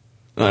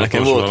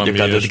 Nekem volt valami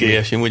ugye ilyesmi.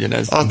 GS-im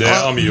ugyanez. De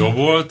ami jobb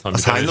volt...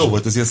 Az hány ló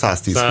volt? Ez ilyen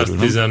 110 körül,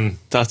 nem?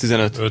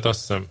 115. Azt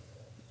hiszem.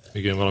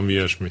 Igen, valami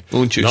ilyesmi.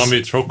 Uncsüss. De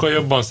amit sokkal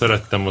jobban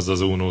szerettem, az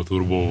Uno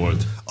Turbo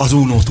volt. Az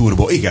Uno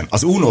Turbo, igen.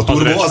 Az Uno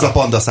Turbo resta. az a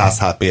Panda 100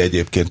 HP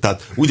egyébként.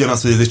 Tehát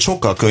ugyanaz, hogy ez egy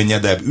sokkal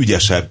könnyedebb,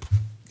 ügyesebb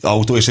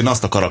autó, és én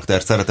azt a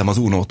karaktert szeretem, az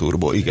Uno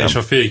Turbo, igen. És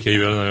a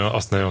fékjeivel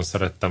azt nagyon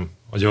szerettem.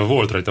 Hogy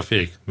volt rajta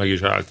fék, meg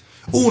is állt.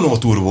 Uno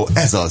Turbo,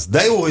 ez az.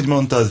 De jó, hogy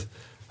mondtad,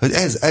 hogy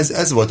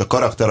ez volt a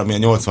karakter, ami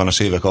a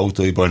 80-as évek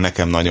autóiból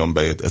nekem nagyon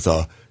bejött. Ez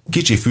a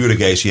kicsi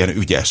fürge és ilyen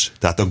ügyes.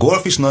 Tehát a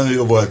Golf is nagyon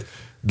jó volt,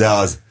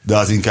 de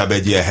az inkább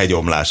egy ilyen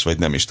hegyomlás, vagy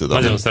nem is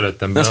tudom. Nagyon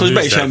szerettem. De ezt most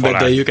be is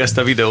embedeljük ezt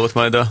a videót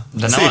majd a...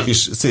 De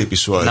Szép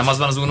is volt. Nem az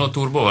van az Uno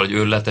Turbo, hogy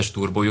őrletes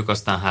turbójuk,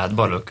 aztán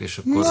hátba lök, és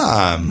akkor...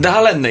 Nem. De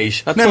ha lenne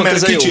is. Hát Nem, pont mert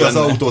ez a kicsi jó az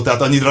benne. autó,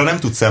 tehát annyira nem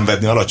tud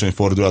szenvedni alacsony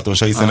fordulaton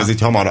se, hiszen ez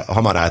így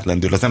hamar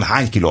átlendül. Az nem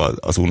hány kiló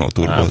az Uno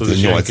Turbo? Hát az is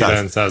 800?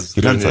 900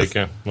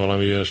 környéke,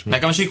 valami ilyesmi.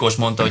 Nekem a Sikos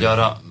mondta, hogy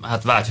arra,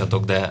 hát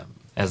vágyhatok, de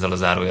ezzel a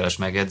zárójeles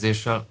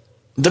megjegyzéssel.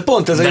 De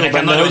pont ez a De jó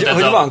nekem benne, nagyon hogy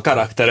tetsz van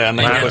karaktere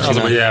ennek a Már az,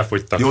 kocsinak. hogy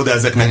elfogytak. Jó, de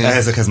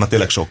ezekhez már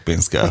tényleg sok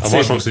pénz kell. A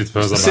vasoxit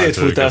felzamált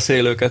Szétfújtál őket.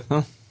 szélőket,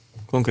 na?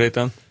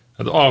 Konkrétan.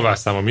 Hát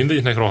alvásszáma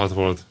mindegyiknek rohadt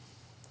volt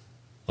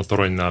a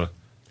toronynál.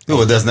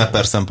 Jó, de ez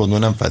nepper szempontból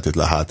nem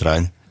feltétlen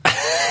hátrány.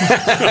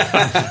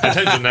 Hát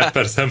egy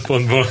nepper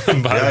szempontból,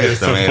 bármilyen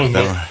Értem.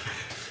 szempontból.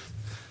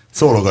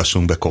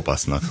 Szólogassunk be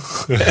kopasznak.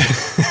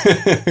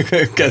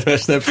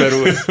 Kedves Nepper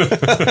úr.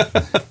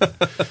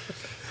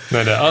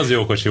 De az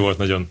jó kocsi volt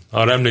nagyon.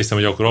 Arra emlékszem,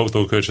 hogy akkor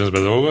autókölcsönzbe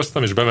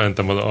dolgoztam, és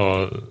bementem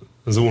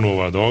az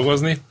Uno-val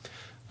dolgozni,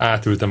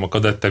 átültem a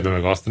kadettekbe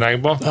meg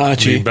asztrákba,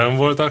 Ácsi. amik benn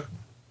voltak,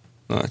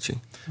 Nácsi.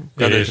 és,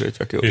 Kadetről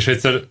csak jó. és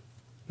egyszer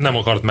nem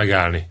akart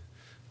megállni.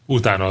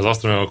 Utána az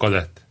Astra meg a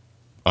kadett.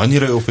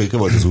 Annyira jó féke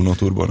volt az Uno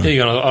Turbónak?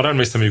 Igen, arra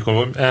emlékszem,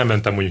 amikor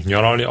elmentem mondjuk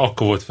nyaralni,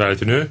 akkor volt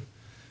feltűnő,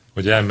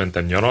 hogy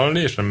elmentem nyaralni,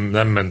 és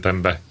nem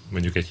mentem be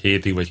mondjuk egy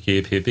hétig vagy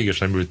 2 hétig, és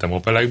nem ültem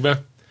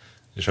Opelekbe,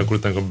 és akkor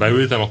utána, amikor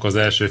beültem, akkor az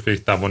első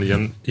féktávon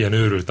ilyen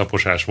őrült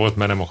taposás volt,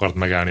 mert nem akart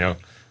megállni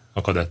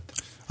a kadett.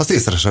 Azt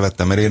észre se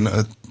vettem, mert én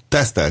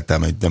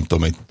teszteltem egy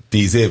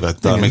 10 évet,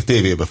 talán még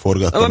tévébe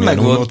forgattam ilyen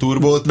Uno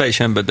Turbót. Be is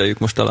embedeljük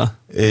most alá.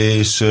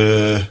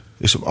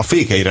 És a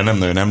fékeire nem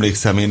nagyon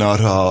emlékszem, én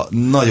arra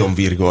nagyon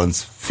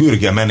virgonc,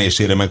 fürge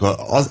menésére, meg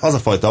az a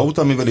fajta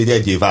autó, amivel így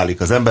egy év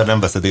válik az ember, nem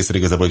veszed észre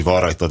igazából, hogy van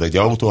rajtad egy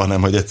autó,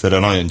 hanem hogy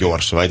egyszerűen nagyon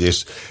gyors vagy,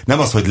 és nem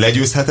az, hogy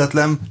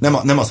legyőzhetetlen,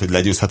 nem az, hogy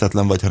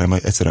legyőzhetetlen vagy, hanem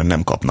hogy egyszerűen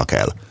nem kapnak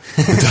el.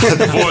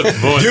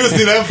 Volt.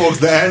 Győzni nem fogsz,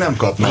 de el nem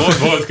kapnak.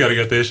 Volt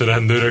kergetés a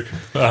rendőrök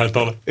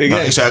által.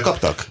 Na, és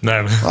elkaptak?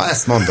 Nem. Na,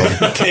 ezt mondom.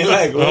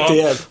 Tényleg? Volt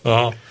ilyen?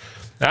 Aha.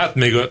 Hát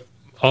még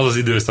az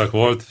időszak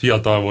volt,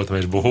 fiatal voltam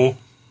és bohó,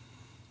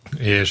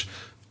 és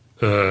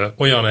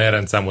olyan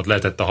elrendszámot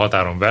lehetett a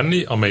határon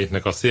venni,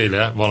 amelyiknek a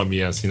széle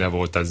valamilyen színe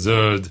volt, tehát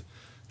zöld,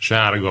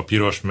 sárga,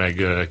 piros,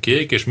 meg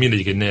kék, és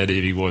mindegyik egy 4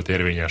 évig volt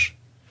érvényes.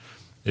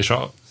 És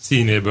a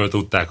színéből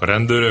tudták a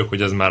rendőrök,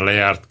 hogy ez már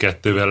lejárt,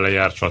 2-vel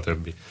lejárt,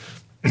 stb.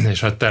 és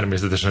hát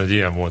természetesen egy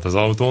ilyen volt az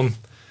autón,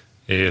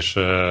 és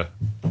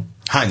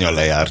hányan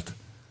lejárt?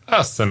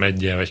 azt hiszem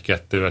egy ilyen vagy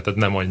kettővel, tehát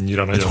nem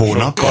annyira nagyon. Egy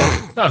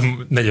hónappal?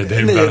 Nem,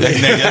 negyedévvel.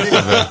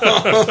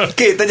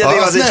 Két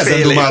negyedév az egy fél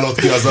év. Dumálod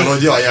ki azzal,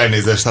 hogy jaj,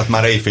 elnézést, hát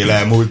már éjfél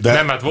elmúlt, de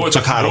nem, hát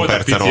csak 3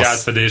 perce pici rossz.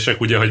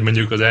 átfedések, ugye, hogy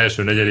mondjuk az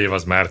első negyedév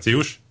az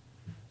március,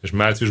 és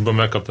márciusban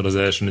megkaptad az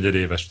első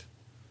negyedévest.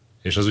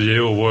 És az ugye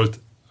jó volt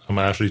a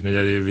második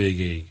negyedév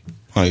végéig.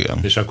 Igen.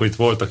 És akkor itt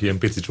voltak ilyen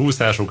pici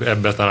csúszások,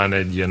 ebbe talán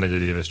egy ilyen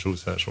negyedéves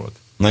csúszás volt.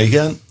 Na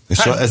igen, és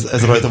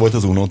ez rajta volt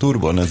az Uno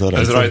Turbon?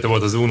 Ez rajta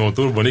volt az Uno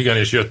Turbon, igen,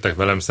 és jöttek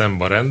velem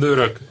szembe a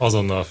rendőrök,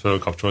 azonnal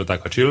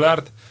fölkapcsolták a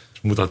csillárt, és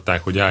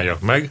mutatták, hogy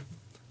álljak meg.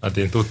 Hát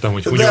én tudtam,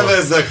 hogy nem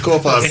ezek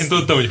kopasz! Én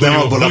tudtam, hogy nem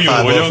abból a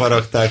fából vagyok,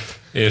 faragták.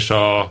 És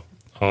a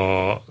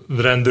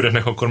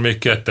rendőreknek akkor még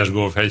 2-es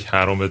Golf 1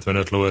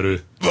 355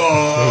 lóerő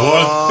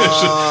volt,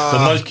 és a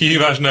nagy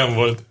kihívás nem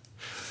volt.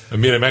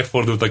 Mire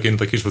megfordultak, én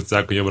a kis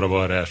utcákon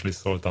jobbra-balra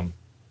elslisszoltam.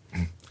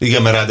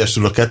 Igen, mert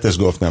ráadásul a 2-es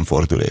Golf nem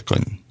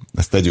fordulékony.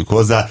 Ezt tegyük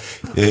hozzá.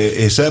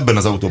 És ebben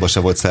az autóban se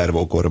volt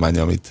szervókormány,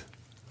 amit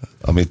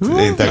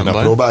én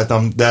tegnap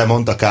próbáltam, de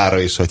mondta Kára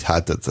is, hogy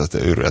hát ez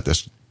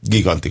őrületes,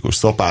 gigantikus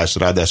szopás,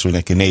 ráadásul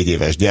neki 4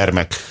 éves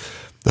gyermek,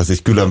 az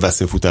egy külön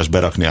veszőfutás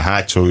berakni a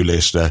hátsó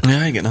ülésre.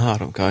 Ja, igen, a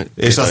 3K.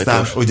 És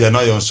aztán ugye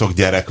nagyon sok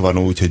gyerek van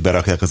úgy, hogy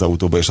berakják az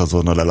autóba, és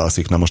azonnal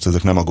elalszik. Na most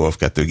ezek nem a Golf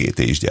 2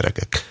 GTI-s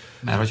gyerekek.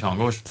 Mert hogy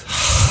hangos?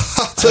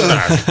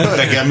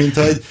 Reggel, mint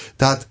hogy,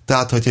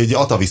 tehát hogy egy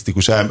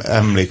atavisztikus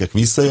emlékek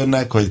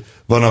visszajönnek, hogy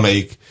van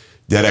amelyik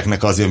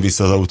gyereknek az jön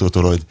vissza az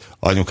autótól, hogy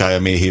anyukája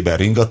méhében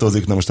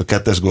ringatozik, na most a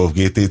 2-es Golf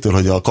GT-től,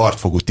 hogy a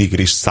kartfogú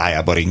tigris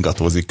szájába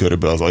ringatozik,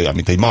 körülbelül az olyan,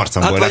 mint egy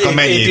marcangolnak a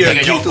mennyét.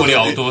 Egy akkori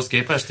autóhoz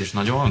képest is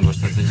nagyon hangos,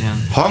 tehát egy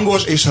ilyen...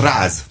 Hangos és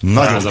ráz,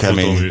 nagyon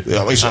kemény.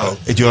 És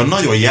egy olyan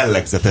nagyon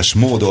jellegzetes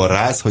módon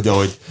ráz, hogy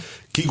ahogy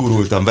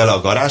kigurultam vele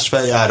a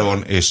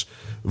garázsfeljáron, és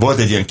volt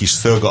egy ilyen kis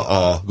szög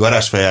a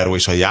garázsfeljáró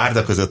és a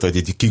járda között, hogy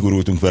így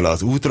kigurultunk vele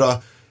az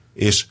útra,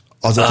 és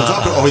azok az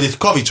apró, ahogy egy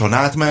kavicson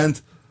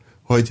átment,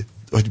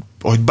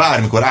 hogy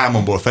bármikor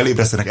álmomból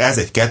felébresztenek, ez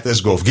egy 2-es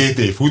Golf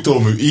GT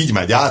futómű, így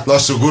megy át,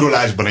 lassú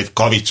gurulásban egy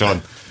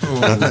kavicson.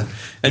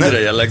 Ennyire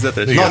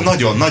jellegzetes?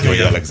 Nagyon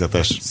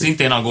jellegzetes.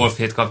 Szintén a Golf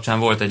 7 kapcsán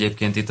volt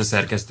egyébként itt a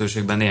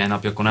szerkesztőségben néhány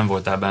napja, akkor nem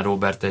voltál benne,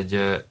 Robert,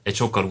 egy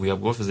sokkal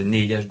újabb Golf, ez egy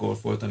 4-es Golf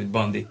volt, amit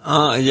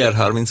egy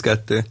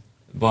R32.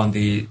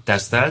 Bandi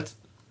tesztelt,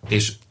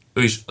 és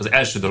ő is az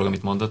első dolog,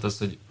 amit mondott, az,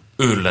 hogy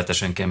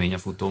őrületesen kemény a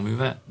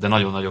futóműve, de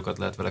nagyon nagyokat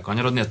lehet vele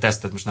kanyarodni. A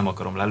tesztet most nem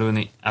akarom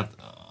lelőni, hát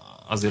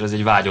azért ez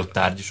egy vágyott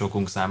tárgy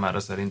sokunk számára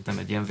szerintem,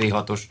 egy ilyen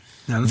V6-os,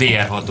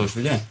 VR6-os,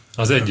 ugye?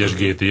 Az 1-es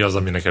GT az,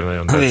 ami nekem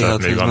nagyon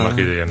tetszett még annak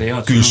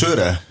idején.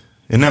 Külsőre?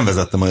 Én nem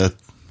vezettem olyat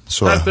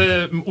soha. Hát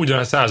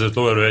ugyan 105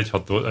 lóerő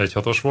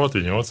 1.6-os volt,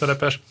 ugye 8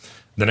 szerepes,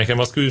 de nekem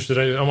az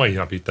külsőre a mai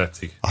napig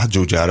tetszik. Hát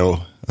Giugiaro,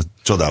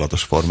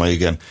 csodálatos forma,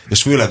 igen.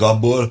 És főleg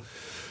abból,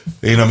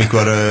 én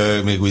amikor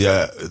még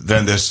ugye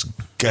rendes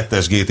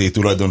 2-es GT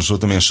tulajdonos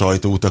voltam, ilyen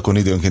sajtóutakon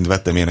időnként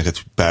vettem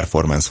ilyeneket,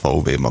 Performance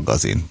VW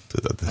magazin.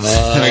 Tudod?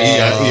 Meg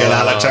ilyen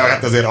állatság.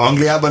 Hát azért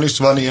Angliában is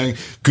van ilyen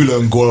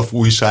külön golf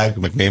újság,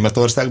 meg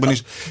Németországban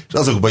is, és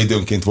azokban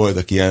időnként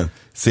voltak ilyen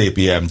szép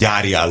ilyen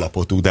gyári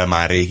állapotú, de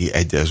már régi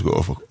 1-es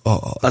golfok.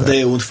 A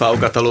D&V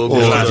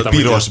katalógus.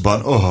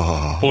 Pirosban.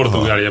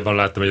 Portugáliában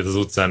láttam egyet az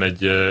utcán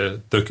egy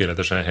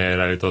tökéletesen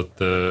helyreállított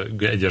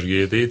 1-es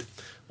GT-t,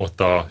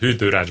 ott a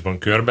hűtőrácsban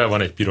körbe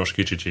van egy piros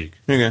kicsi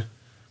csík. Igen.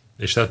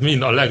 És tehát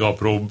mind a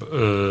legapróbb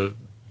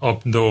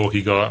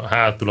dolgokig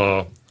hátul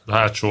a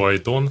hátsó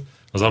ajtón,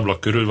 az ablak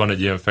körül van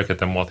egy ilyen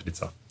fekete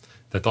matrica.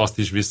 Tehát azt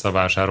is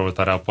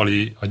visszavásárolta rá a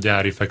Pali, a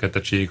gyári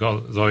fekete csík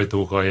az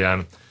ajtók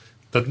alján.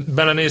 Tehát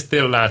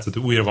belenéztél, látszott,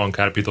 hogy újra van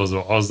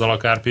kárpítozva azzal a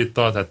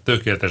kárpittal, tehát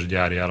tökéletes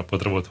gyári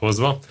állapotra volt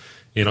hozva.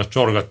 Én ott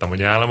csorgattam a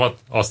nyálamat,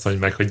 azt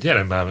mondja meg, hogy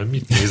gyere már,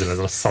 mit nézel ez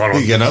a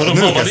szaron. Igen, a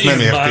nők ezt nem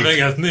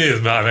értik.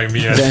 Nézd már meg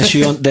milyen.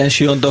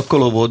 Dension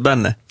dakkoló volt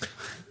benne?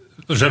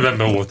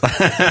 Zsebemben volt.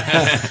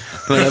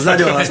 Mert ez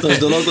nagyon hasznos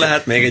dolog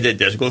lehet még egy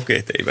 1-es Golf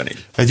GT-ben is.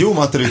 Egy jó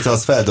matrica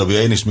az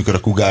feldobja. Én is, mikor a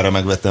Kugára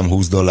megvettem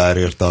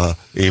 $20 a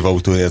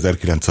évautója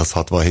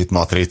 1967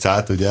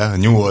 matricát, ugye, a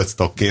New Old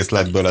Stock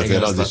készletből,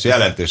 azért az is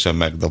jelentősen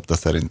megdobta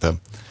szerintem.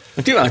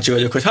 Kíváncsi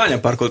vagyok, hogy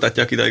hányan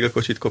parkoltatják ideig a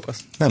kocsit, kopasz?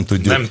 Nem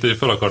tudjuk. Nem,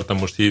 fel akartam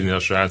most hívni a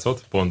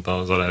srácot, pont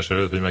az adás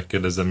előtt, hogy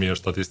megkérdezzem, mi a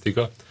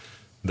statisztika,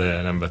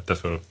 de nem vette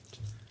föl.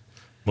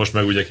 Most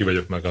meg ugye ki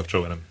vagyok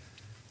megkapcsolva, nem?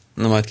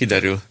 Na majd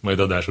kiderül. Majd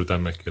adás után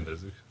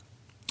megkérdezzük.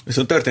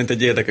 Viszont történt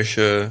egy érdekes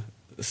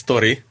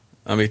sztori,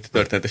 amit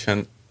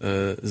történetesen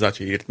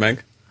Zacsi írt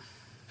meg.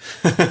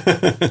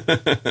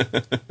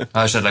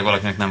 Ha esetleg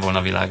valakinek nem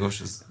volna világos,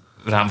 ez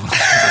rám van.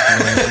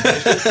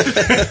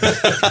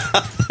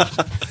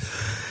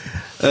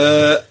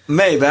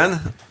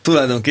 Melyben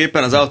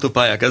tulajdonképpen az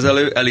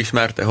autópályakezelő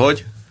elismerte,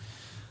 hogy...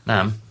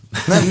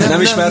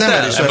 Nem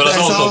ismerte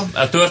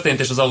el? Történt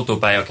és az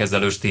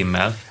autópályakezelős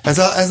tímmel.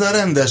 Ez a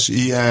rendes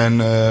ilyen,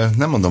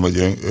 nem mondom,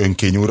 hogy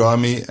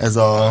önkényuralmi,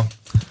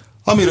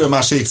 amiről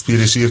már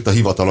Shakespeare is írt, a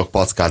hivatalok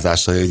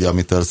packázásai, ugye,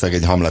 amitől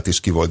szegény Hamlet is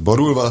ki volt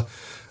borulva.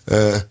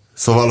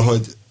 Szóval,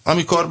 hogy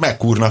amikor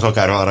megkúrnak,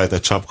 akár van rajta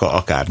csapka,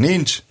 akár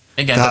nincs,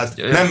 igen, tehát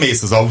nem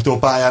mész az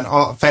autópályán,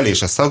 felé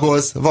se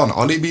szagolsz, van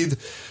alibid,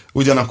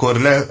 ugyanakkor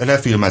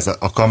lefilmez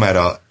a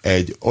kamera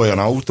egy olyan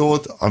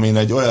autót, amin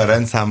egy olyan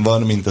rendszám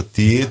van, mint a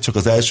tiéd, csak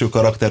az első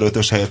karakter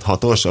 5-ös helyett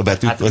 6-os, a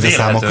betűk, vagy a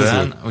számok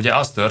közül. Ugye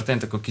az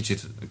történt, akkor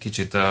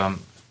kicsit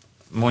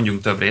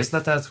mondjunk több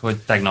részletet, hogy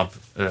tegnap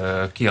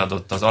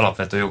kiadott az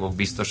alapvető jogok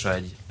biztosa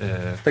egy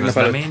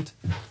közleményt.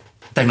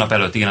 Tegnap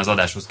előtt, igen, az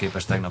adáshoz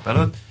képest tegnap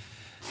előtt,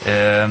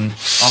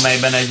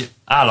 amelyben egy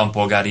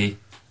állampolgári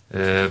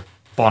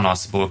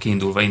panaszból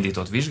kiindulva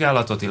indított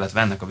vizsgálatot,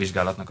 illetve ennek a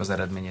vizsgálatnak az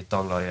eredményét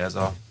taglalja ez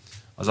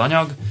az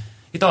anyag.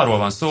 Itt arról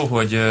van szó,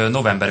 hogy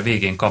november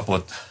végén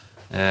kapott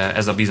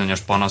ez a bizonyos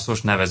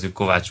panaszos, nevezzük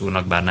Kovács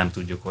úrnak, bár nem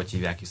tudjuk, hogy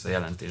hívják, hisz a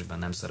jelentésben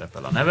nem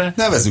szerepel a neve.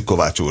 Nevezzük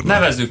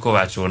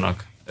Kovács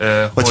úrnak.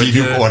 Vagy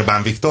hívjuk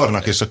Orbán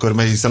Viktornak, és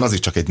akkor hiszen az is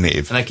csak egy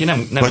név. Neki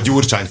nem, vagy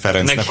Gyurcsány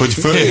Ferencnek, hogy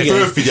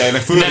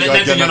fölfigyeljenek,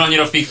 nem tudjon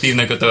annyira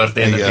fiktívnek a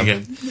történet,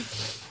 igen.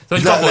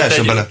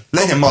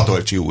 Legyen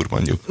Matolcsi úr,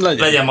 mondjuk.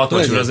 Legyen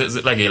Matolcsi úr, az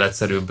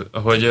legéletszerűbb,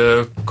 hogy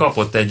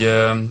kapott egy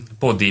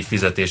poddíj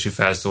fizetési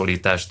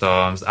felszólítást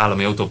az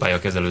Állami Autópálya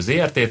Kezelő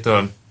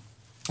ZRT-től,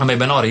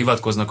 amelyben arra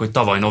hivatkoznak, hogy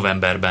tavaly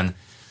novemberben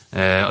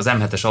az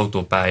M7-es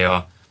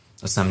autópálya,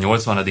 azt hiszem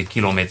 80.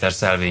 kilométer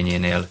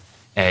szelvényénél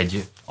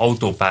egy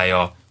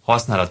autópálya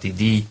használati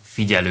díj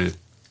figyelő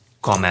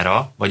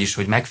kamera, vagyis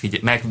hogy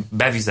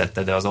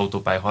bevizetted-e az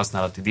autópálya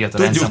használati díjat,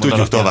 a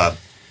tudjuk tovább.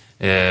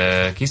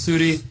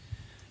 Kiszűri,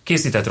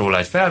 készített róla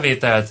egy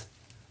felvételt,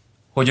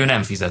 hogy ő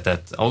nem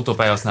fizetett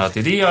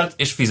autópályahasználati díjat,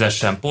 és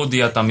fizessen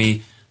pótdíjat,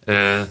 ami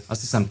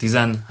azt hiszem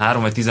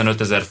 13 vagy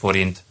 15 ezer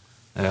forint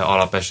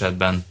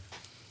alapesetben.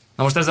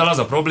 Na most ezzel az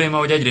a probléma,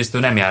 hogy egyrészt ő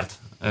nem járt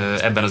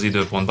ebben az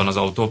időpontban az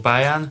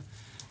autópályán.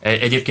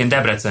 Egyébként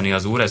debreceni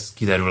az úr, ez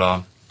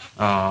kiderül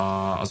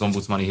az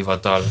ombudsmani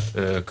hivatal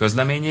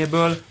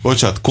közleményéből.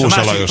 Bocsát,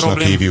 Kósa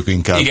Lajosnak hívjuk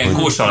inkább. Igen,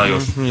 Kósa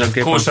Lajos.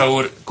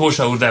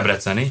 Kósa úr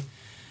debreceni.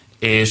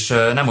 És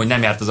nemhogy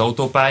nem járt az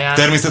autópályán.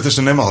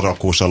 Természetesen nem arra a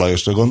Kósa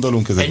Lajosra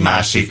gondolunk, ez egy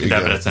másik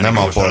debreceni nem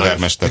a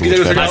polgármester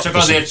úr. Már csak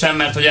azért sem,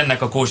 mert hogy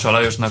ennek a Kósa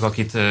Lajosnak,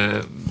 akit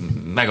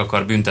meg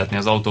akar büntetni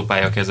az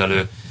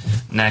autópályakezelő,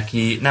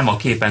 neki nem a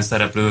képen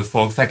szereplő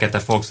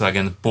fekete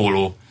Volkswagen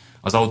Polo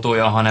az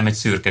autója, hanem egy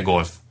szürke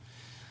Golf.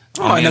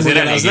 Ami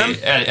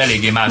azért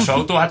eléggé más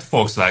autó, hát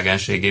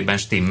Volkswagenségében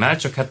stimmel,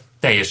 csak hát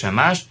teljesen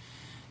más.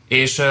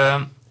 És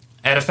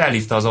erre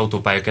felhívta az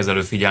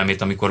autópályakezelő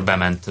figyelmét, amikor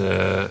bement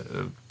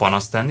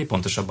panaszt tenni,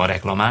 pontosabban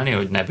reklamálni,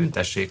 hogy ne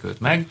büntessék őt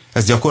meg.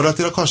 Ez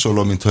gyakorlatilag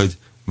hasonló, mint hogy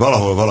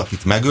valahol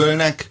valakit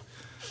megölnek,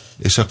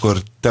 és akkor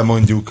te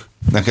mondjuk,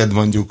 neked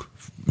mondjuk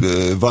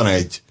van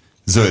egy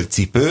zöld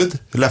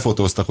cipőd,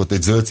 lefotóztak ott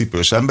egy zöld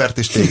cipős embert,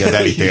 és téged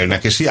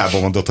elítélnek, és hiába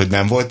mondod, hogy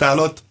nem voltál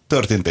ott,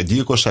 történt egy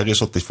gyilkosság,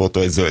 és ott egy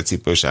fotó egy zöld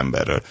cipős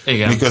emberről.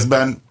 Igen.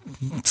 Miközben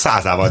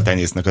 100-ával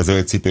tenyésznek a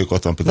zöld cipők,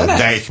 ott van például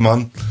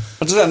Deichmann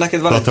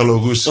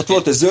katalógus. Ott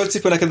volt egy zöld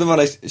cipő, neked van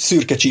egy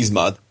szürke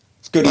csizmád.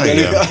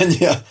 Körülbelül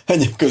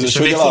ennyi közös,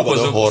 hogy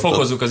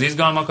fokozzuk az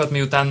izgalmakat,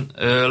 miután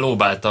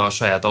lóbálta a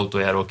saját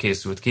autójáról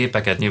készült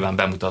képeket, nyilván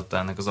bemutatta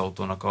ennek az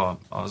autónak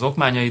az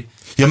okmányait.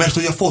 Ja, mert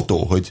hogy a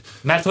fotó, hogy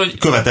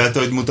követelte,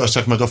 hogy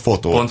mutassák meg a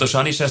fotót.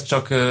 Pontosan is, ezt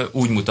csak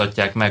úgy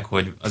mutatják meg,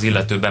 hogy az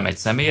illető bemegy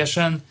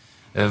személyesen,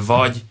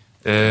 vagy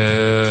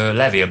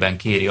levélben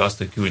kéri azt,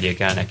 hogy küldjék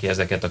el neki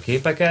ezeket a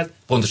képeket,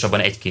 pontosabban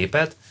egy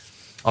képet,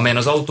 amelyen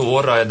az autó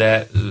orra,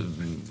 de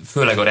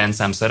főleg a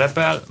rendszám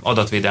szerepel,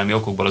 adatvédelmi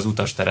okokból az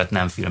utasteret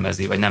nem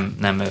filmezi, vagy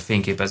nem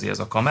fényképezi ez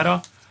a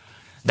kamera.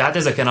 De hát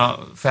ezeken a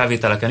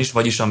felvételeken is,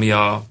 vagyis ami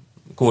a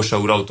Kósa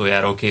úr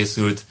autójáról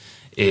készült,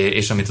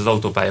 és amit az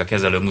autópálya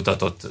kezelő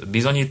mutatott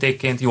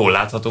bizonyítékként, jól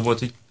látható volt,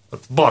 hogy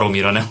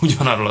baromira nem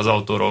ugyanarról az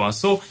autóról van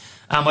szó,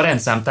 ám a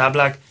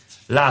rendszámtáblák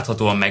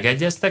láthatóan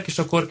megegyeztek, és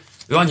akkor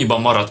ő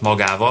annyiban maradt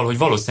magával, hogy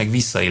valószínűleg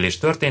visszaélés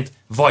történt,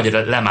 vagy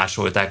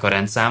lemásolták a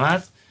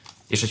rendszámát,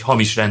 és egy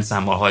hamis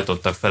rendszámmal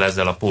hajtottak fel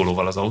ezzel a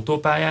pólóval az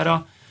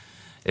autópályára,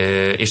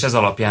 és ez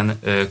alapján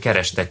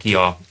kereste ki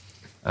a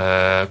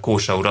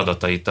Kósa úr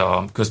adatait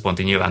a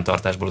központi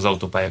nyilvántartásból az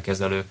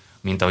autópályakezelő,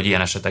 mint ahogy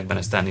ilyen esetekben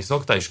ezt tenni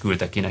szokta, és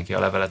küldte ki neki a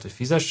levelet, hogy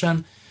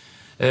fizessen,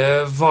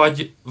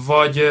 vagy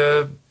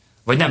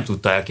nem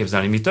tudta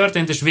elképzelni, mi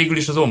történt, és végül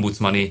is az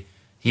ombudsmani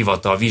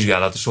hivatal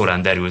vizsgálata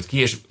során derült ki,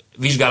 és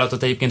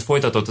vizsgálatot egyébként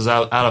folytatott az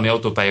Állami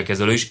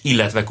Autópályakezelő is,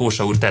 illetve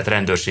Kósa úr tett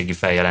rendőrségi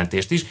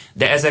feljelentést is,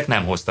 de ezek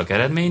nem hoztak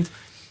eredményt.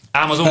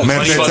 Ám az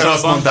mert egyszer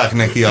azt mondták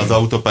neki az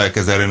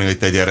autópályakezelőnél, hogy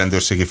tegyen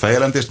rendőrségi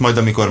feljelentést, majd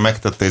amikor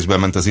megtette és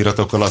bement az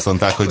iratokkal, azt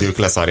mondták, hogy ők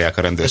leszarják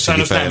a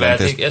rendőrségi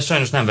feljelentést. Ezt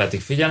sajnos nem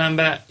vették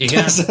figyelembe.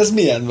 Igen. Ez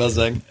milyen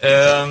bazzeg?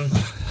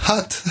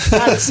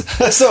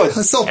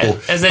 Szopó.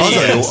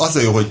 Az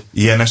a jó, hogy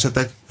ilyen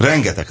esetek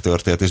rengeteg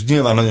történt, és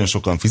nyilván nagyon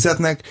sokan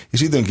fizetnek,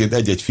 és időnként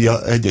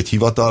egy-egy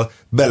hivatal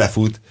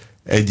belefut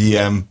egy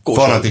ilyen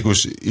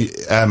fanatikus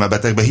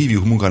elmebetegbe,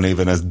 hívjuk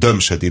munkanéven ezt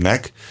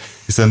Dömsödinek,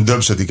 hiszen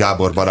Dömsödi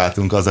Gábor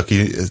barátunk az,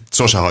 aki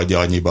sose hagyja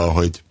annyiban,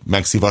 hogy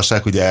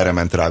megszívassák, ugye erre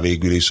ment rá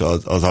végül is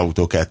az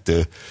Autó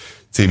 2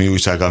 című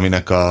újság,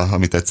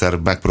 amit egyszer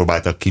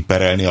megpróbáltak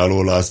kiperelni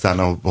alóla, aztán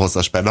a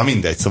hosszas per. Na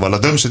mindegy, szóval a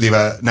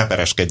Dömsödivel ne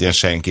pereskedjen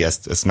senki,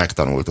 ezt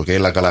megtanultuk.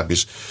 Én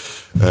legalábbis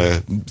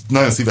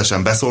nagyon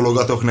szívesen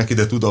beszólogatok neki,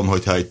 de tudom,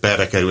 hogy ha egy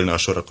perre kerülne a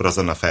sor, akkor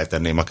azonnal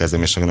feltenném a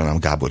kezem, és nem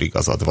Gábor,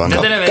 igazad van.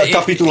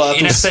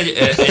 Én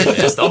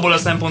ezt abból a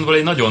szempontból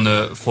egy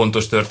nagyon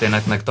fontos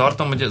történetnek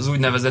tartom, hogy az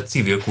úgynevezett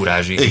civil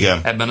kurázsi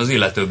ebben az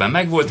illetőben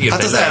megvolt.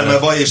 Hát az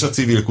elmevaj és a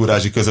civil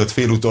kurázsi között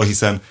félútól,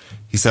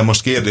 hiszen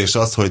most kérdés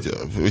az, hogy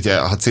ugye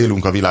a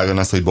célunk a világon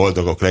az, hogy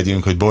boldogok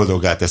legyünk, hogy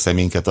boldoggá tesz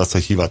minket az,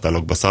 hogy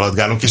hivatalokba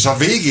szaladgálunk, és a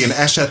végén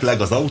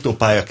esetleg az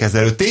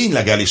autópályakezelő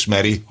tényleg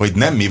elismeri, hogy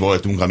nem mi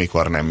voltunk,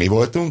 amikor nem mi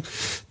voltunk,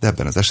 de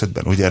ebben az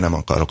esetben ugye nem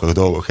akarok a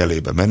dolgok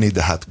elébe menni,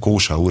 de hát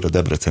Kósa úr, a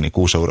debreceni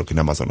Kósa úr, aki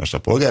nem azonos a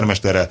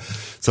polgármesterre,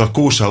 szóval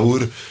Kósa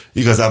úr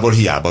igazából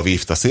hiába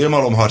vívta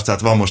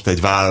szélmalomharcát, van most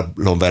egy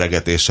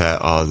vállonveregetése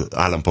az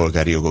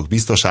állampolgári jogok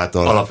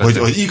biztosától,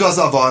 hogy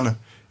igaza van,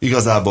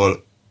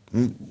 igazából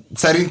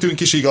szerintünk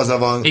is igaza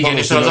van. Igen,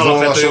 és az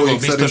alapvető jogok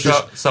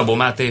biztosa Szabó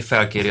Máté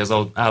felkéri az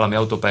állami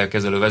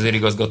autópályakezelő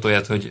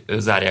vezérigazgatóját, hogy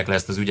zárják le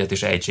ezt az ügyet,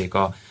 és ejtsék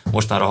a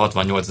mostanra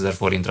 68 000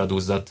 forintra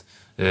duzzadt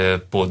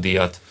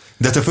pótdíjat.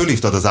 De te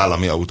fölhívtad az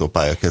állami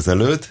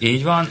autópályakezelőt.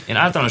 Így van. Én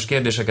általános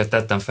kérdéseket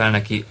tettem fel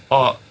neki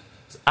az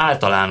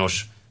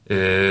általános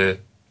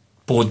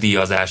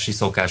pótdíjazási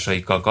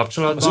szokásaikkal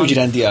kapcsolatban. Az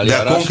ügyrendi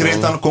eljárás.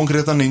 De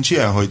konkrétan nincs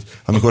ilyen, hogy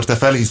amikor te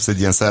felhívsz egy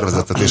ilyen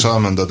szervezetet, és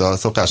elmondod a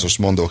szokásos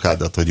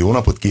mondókádat, hogy jó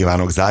napot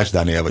kívánok, Zács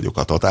Dániel vagyok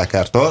a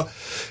Totálkártól,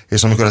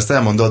 és amikor ezt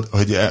elmondod,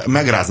 hogy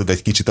megrázod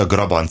egy kicsit a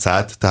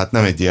grabancát, tehát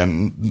nem egy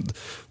ilyen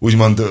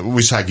úgymond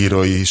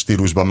újságírói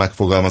stílusban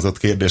megfogalmazott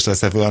kérdés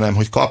lesz ebből, hanem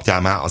hogy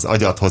kapjál már az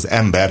agyadhoz,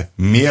 ember,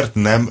 miért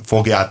nem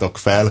fogjátok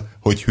fel,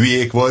 hogy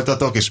hülyék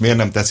voltatok, és miért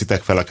nem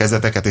teszitek fel a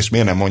kezeteket, és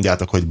miért nem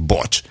mondjátok, hogy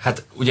bocs.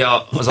 Hát ugye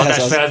az adás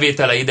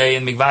felvétele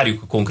idején még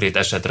várjuk a konkrét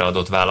esetre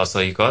adott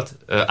válaszaikat.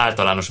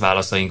 Általános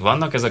válaszaink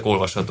vannak, ezek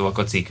olvashatóak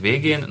a cikk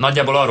végén.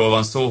 Nagyjából arról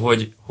van szó,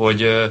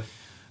 hogy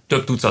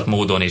több tucat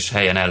módon és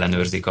helyen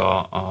ellenőrzik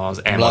az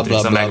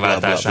E-matrica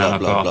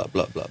megváltásának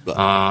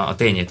a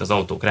tényét az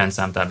autók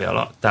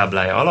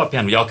rendszámtáblája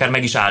alapján. Ugye akár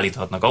meg is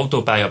állíthatnak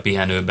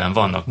autópályapihenőben,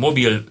 vannak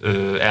mobil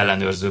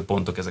ellenőrző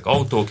pontok, ezek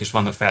autók, és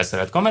vannak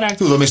felszerelt kamerák.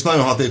 Tudom, és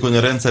nagyon hatékony a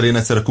rendszer, én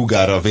egyszer a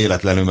Kugára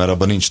véletlenül, mert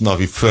abban nincs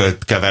navi,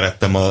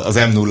 fölkeveredtem az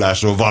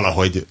M0-ásról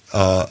valahogy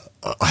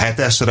a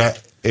 7-esre,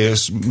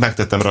 és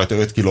megtettem rajta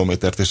 5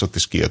 kilométert, és ott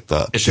is kijött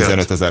a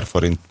 15 000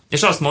 forint.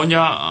 És azt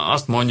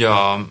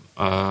mondja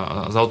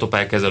az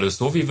autópályakezelő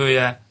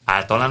szóvivője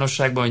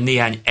általánosságban, hogy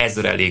néhány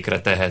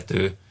ezrelékre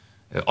tehető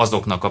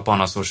azoknak a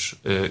panaszos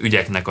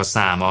ügyeknek a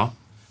száma,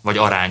 vagy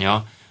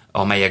aránya,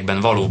 amelyekben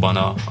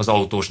valóban az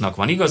autósnak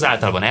van igaz.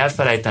 Általában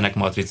elfelejtenek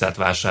matricát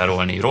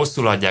vásárolni,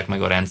 rosszul adják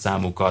meg a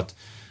rendszámukat,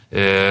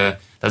 tehát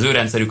az ő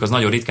rendszerük az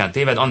nagyon ritkán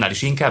téved, annál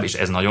is inkább, és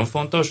ez nagyon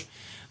fontos,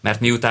 mert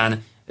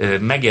miután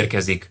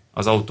megérkezik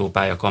az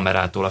autópálya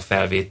kamerától a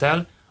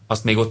felvétel,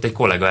 azt még ott egy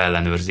kollega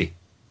ellenőrzi.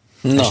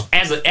 Na.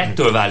 És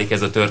ettől válik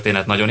ez a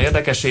történet nagyon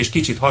érdekes, és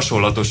kicsit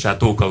hasonlatossá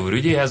Tóka úr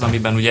ügyéhez,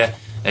 amiben ugye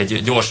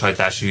egy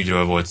gyorshajtási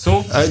ügyről volt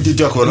szó.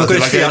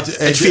 Gyakorlatilag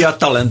egy Fiat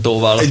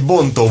Talentóval. Egy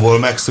bontóból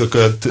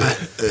megszökött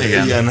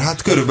ilyen,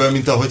 hát körülbelül,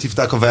 mint ahogy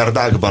hívták a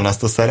Verdákban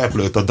azt a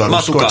szereplőt, a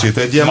darus kocsit,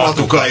 egy ilyen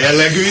matuka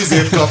jellegű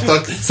ízét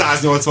kaptak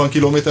 180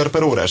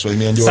 km/h, vagy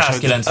milyen gyors?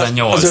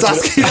 198.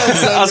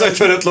 Az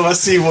 55 lovas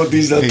szívott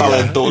dízel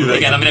Talentó.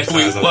 Igen, aminek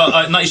új,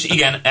 na és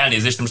igen,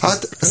 elnézést. Most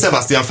hát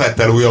Sebastian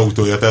Vettel új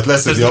autója, tehát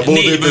lesz egy a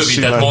négy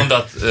bővített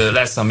mondat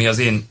lesz, ami az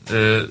én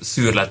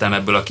szűrletem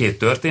ebből a két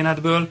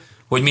történetből,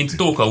 hogy mint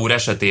Tóka úr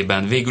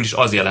esetében végül is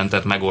az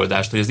jelentett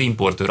megoldást, hogy az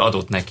importőr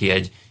adott neki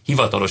egy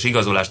hivatalos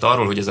igazolást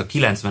arról, hogy ez a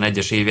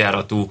 91-es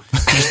évjáratú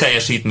kis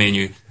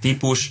teljesítményű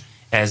típus,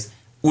 ez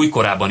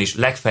újkorában is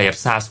legfeljebb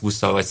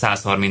 120-szal vagy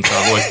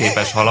 130-szal volt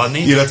képes haladni.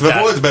 Illetve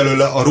volt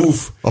belőle a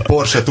RUF, a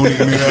Porsche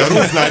Tuning művel. A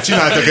RUF-nál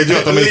csináltak egy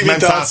olyat, amelyik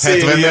ment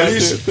 170-nel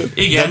is,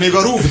 igen. De még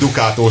a RUF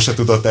Ducato se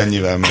tudott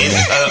ennyivel menni.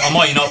 A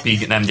mai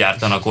napig nem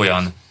gyártanak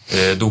olyan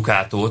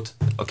Ducatót,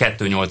 a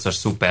 2.8-as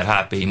Super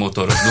HPI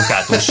motoros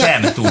Ducato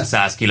sem tud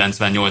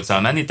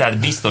 198-al menni, tehát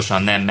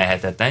biztosan nem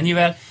mehetett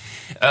ennyivel.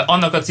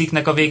 Annak a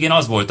cikknek a végén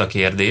az volt a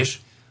kérdés,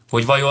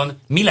 hogy vajon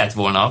mi lett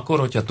volna akkor,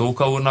 hogyha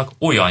Tóka úrnak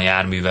olyan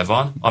járműve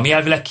van, ami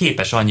elvileg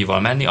képes annyival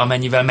menni,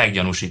 amennyivel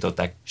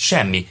meggyanúsították.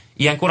 Semmi.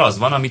 Ilyenkor az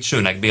van, amit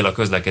Sőnek Béla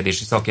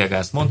közlekedési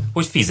szakjogász mond,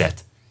 hogy fizet.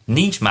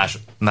 Nincs más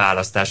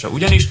választása,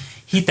 ugyanis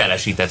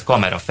hitelesített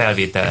kamera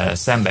felvétellel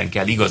szemben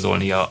kell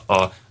igazolnia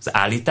az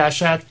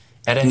állítását.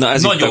 Erre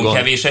nagyon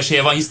kevés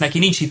esélye van, hisz neki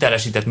nincs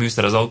hitelesített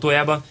műszer az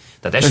autójában.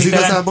 Tehát ez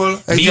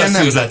igazából egy ilyen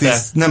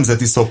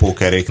nemzeti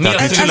szopókerék.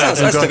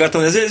 Ezt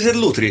akartam, ez egy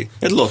lutri,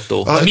 egy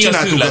lottó.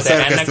 Csináltunk a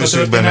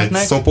szerkesztőségben egy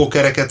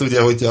szopókereket,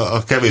 ugye, hogy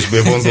a kevésbé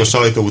vonzó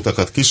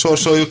sajtóutakat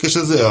kisorsoljuk, és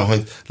ez olyan,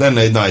 hogy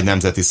lenne egy nagy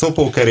nemzeti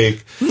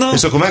szopókerék,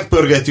 és akkor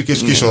megpörgetjük, és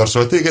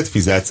kisorsol téged,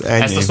 fizetsz,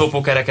 ennyi. Ezt a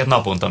szopókereket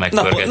naponta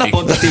megpörgetik.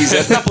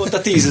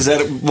 Naponta 10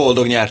 000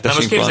 boldog nyertesünk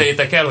van. Most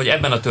képzeljétek el, hogy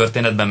ebben a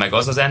történetben meg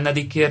az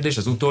ennedik kérdés,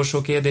 az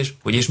utolsó kérdés,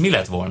 hogy és mi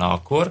lett volna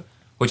akkor,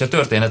 hogyha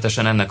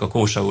történetesen ennek a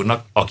Kósa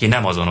úrnak, aki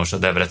nem azonos a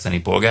debreceni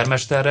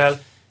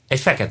polgármesterrel, egy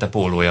fekete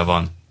pólója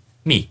van.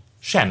 Mi?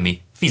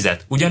 Semmi.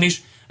 Fizet.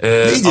 Ugyanis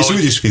így is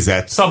úgy is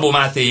fizet. Szabó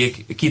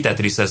Mátéjék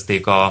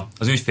kitetriszezték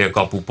az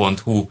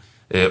ügyfélkapu.hu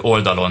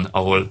oldalon,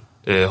 ahol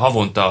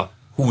havonta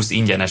 20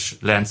 ingyenes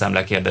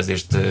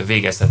rendszámlekérdezést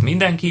végezhet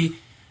mindenki.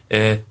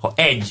 Ha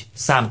egy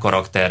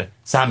számkarakter,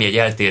 számjegy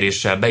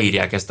eltéréssel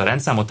beírják ezt a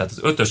rendszámot, tehát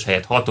az 5-ös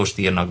helyett 6-ost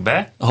írnak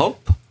be,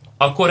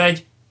 akkor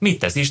mit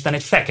tesz Isten,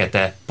 egy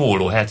fekete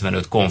Polo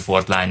 75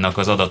 Comfortline-nak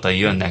az adatai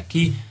jönnek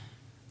ki.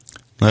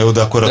 Na jó,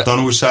 de akkor a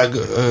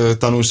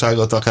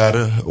tanulságot akár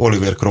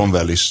Oliver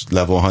Cromwell is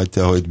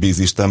levonhatja, hogy bíz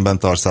Istenben,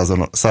 tarts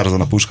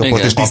szárazon a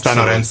puskapot, és tisztán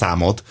a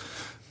rendszámot.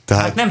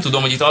 Tehát, hát nem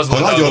tudom, hogy itt az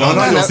volt. Ha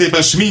nagyon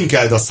szépen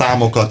sminkeld a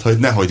számokat, hogy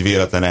nehogy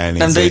véletlen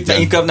elnéződjen. De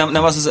inkább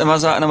nem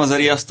az a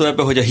riasztó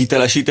ebben, hogy a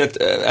hitelesített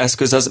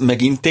eszköz az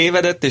megint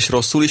tévedett, és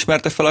rosszul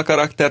ismerte fel a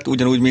karaktert,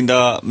 ugyanúgy,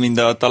 mint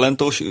a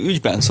talentós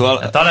ügyben. Szóval...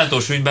 A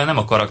talentós ügyben nem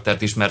a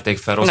karaktert ismerték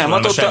fel rosszul, nem,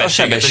 hanem a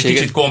sebességet. Egy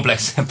kicsit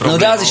komplexebb probléma.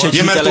 De az is egy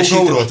hitelesített...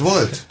 Tóka Urott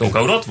volt?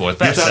 Tóka Urott volt,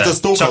 persze.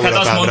 Ja, csak hát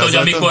azt mondta,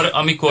 hogy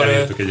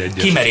amikor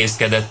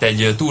kimerészkedett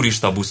egy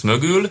turistabusz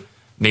mögül,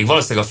 még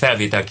valószínűleg a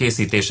felvétel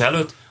készítése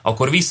előtt,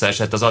 akkor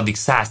visszaesett az addig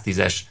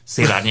 110-es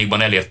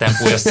szélárnyékban elért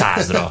tempója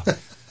 100-ra.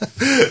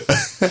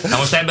 Na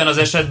most ebben az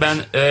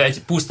esetben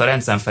egy puszta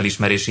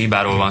rendszámfelismerési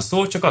hibáról van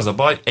szó, csak az a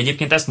baj,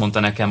 egyébként ezt mondta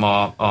nekem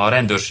a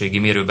rendőrségi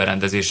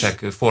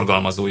mérőberendezések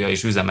forgalmazója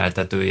és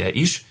üzemeltetője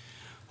is,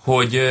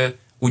 hogy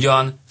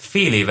ugyan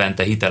fél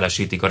évente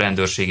hitelesítik a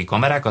rendőrségi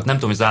kamerákat, nem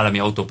tudom, hogy az állami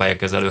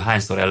autópályakezelő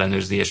hányszor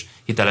ellenőrzi és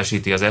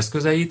hitelesíti az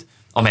eszközeit,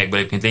 amelyekből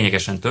egyébként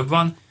lényegesen több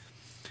van,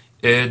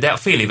 de a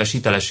fél éves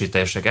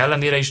hitelesítések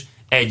ellenére is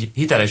egy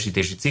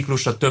hitelesítési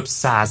ciklusra több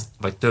száz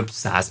vagy több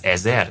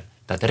százezer,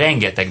 tehát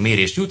rengeteg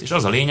mérés jut, és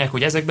az a lényeg,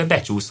 hogy ezekbe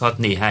becsúszhat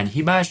néhány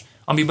hibás,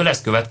 amiből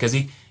ez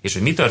következik, és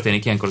hogy mi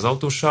történik ilyenkor az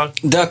autóssal.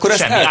 De akkor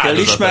ezt el kell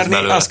ismerni,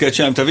 azt kell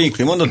csinálni, te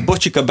Winkli mondod,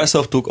 bocsika,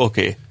 beszoptuk,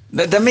 oké.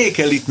 De még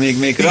kell itt még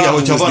igen,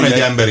 hogyha van egy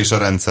ember is a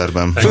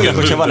rendszerben. Főleg,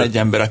 hogyha van egy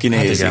ember, aki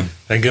nézi. Hát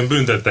engem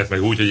büntettek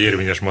meg úgy, hogy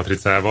érvényes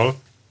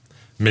matricával.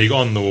 Még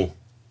annó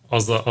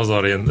az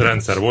a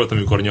rendszer volt,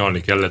 amikor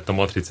nyalni kellett a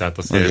matricát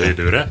a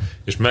szélvédőre,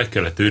 és meg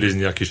kellett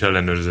őrizni a kis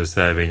ellenőrző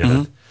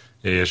szelvényedet.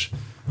 És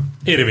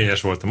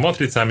érvényes volt a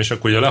matricám, és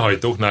akkor ugye a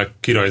lehajtóknál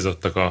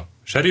kirajzottak a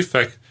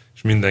seriffek,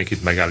 és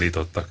mindenkit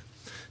megállítottak.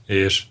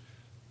 És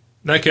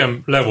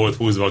nekem le volt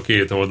húzva a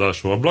két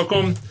oldalsó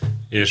ablakom,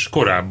 és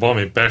korábban,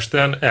 mint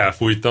Pesten,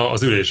 elfújta,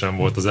 az ülésen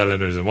volt az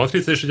ellenőrző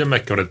matrica, és ugye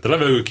megkeredett a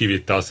levegő,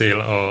 kivitte a szél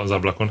az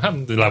ablakon. Hát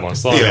le van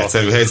szarva.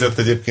 Életszerű helyzet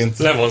egyébként.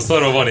 Le van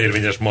szarva, van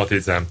érvényes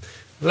matricám.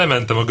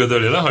 Lementem a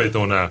Gödöllő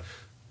lehajtónál,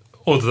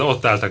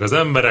 ott álltak az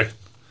emberek,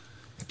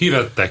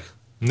 kivettek,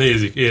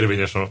 nézik,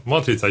 érvényes a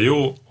matrica,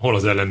 jó, hol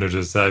az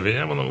ellenőrző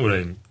szelvény? Mondom,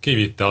 uraim,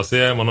 kivitte a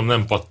szél, mondom,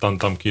 nem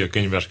pattantam ki a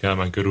Könyves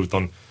Kálmán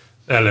körúton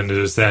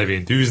ellenőrző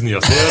szelvényt űzni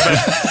a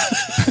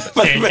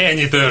szélbe.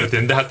 Ennyi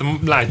történt, de hát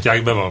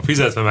látják, be van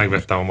fizetve,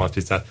 megvettem a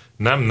matricát.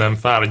 Nem,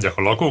 fáradjak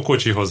a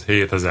lakókocsihoz,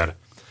 7000.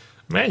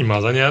 Menj ma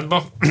az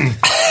anyádba.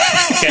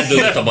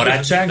 Kezdődött a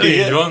barátság.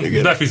 Így van,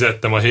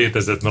 befizettem a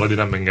 7000-et, mert addig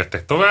nem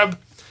engedtek tovább,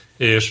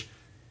 és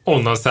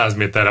onnan 100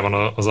 méterre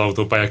van az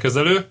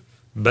autópályakezelő,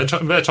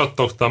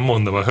 becsattogtam,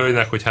 mondom a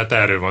hölgynek, hogy hát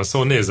erről van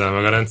szó, nézzel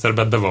meg a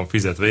rendszerben, be van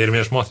fizetve,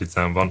 érvényes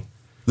matricám van.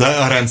 De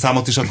a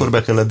rendszámot is akkor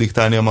be kellett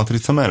diktálni a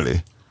matrica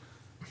mellé?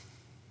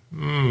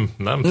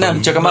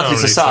 Nem, csak a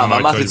matrica száma, a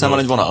matricán van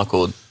egy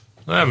vonalkód.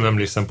 Nem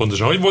emlékszem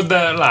pontosan, hogy volt,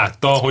 de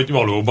látta, hogy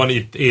valóban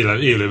itt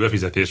élő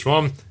befizetés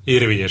van,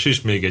 érvényes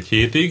is még egy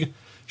hétig,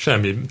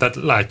 semmi, tehát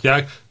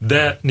látják,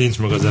 de nincs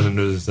meg az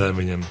ellenőrző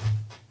szelvényem.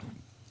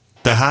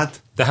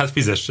 Tehát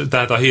fizess,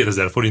 tehát a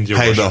 7000 forint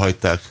jogos. Helybe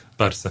hagyták.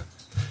 Persze.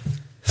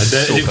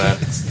 De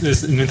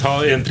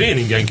mintha ilyen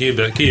tréningen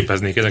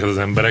képeznék ezeket az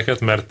embereket,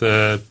 mert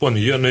pont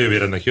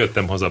nővéremnek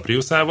jöttem haza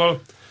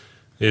Priuszával,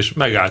 és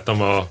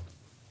megálltam az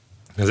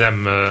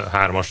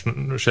M3-as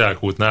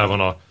Selkútnál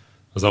van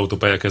az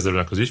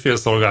autópályakezelőnek az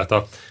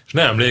ügyfélszolgálata, és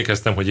nem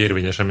emlékeztem, hogy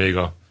érvényesen még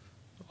a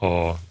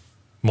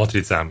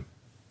matricám.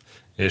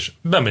 És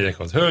bemegyek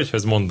az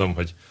hölgyhez, mondom,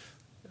 hogy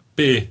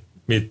P,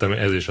 mit tudom,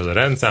 ez is az a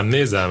rendszám,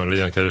 nézzel, mert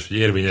legyen kedves, hogy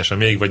érvényesen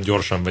még, vagy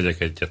gyorsan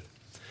vegyek egyet.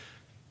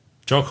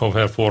 Csak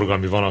ha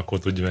forgalmi van, akkor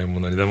tudja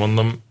megmondani, de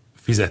mondom,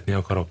 fizetni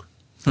akarok,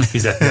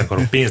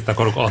 pénzt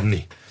akarok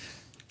adni.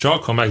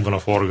 Csak ha megvan a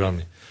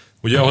forgalmi.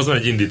 Ugye ahhoz van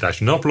egy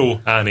indítási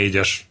napló,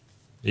 A4-es,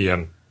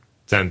 ilyen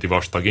centi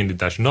vastag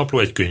indítási napló,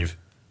 egy könyv.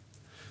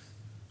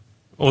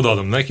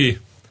 Odaadom neki,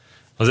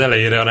 az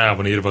elejére rá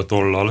van írva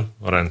tollal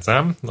a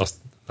rendszám,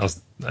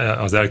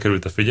 az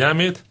elkerült a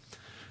figyelmét,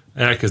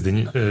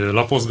 elkezdi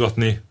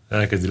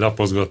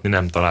lapozgatni,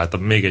 nem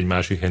találtam. Még egy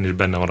másik helyen is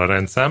benne van a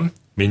rendszám,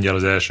 mindjárt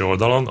az első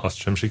oldalon, azt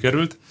sem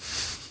sikerült,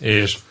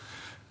 és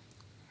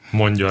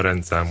mondja a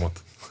rendszámot.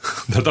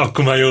 Tehát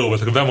akkor már jó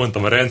volt, akkor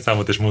bemondtam a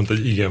rendszámot, és mondta,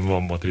 hogy igen,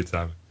 van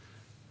matricám.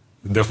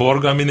 De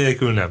forgalmi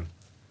nélkül nem.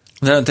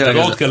 Tehát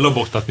ott kell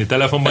lobogtatni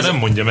telefonban, nem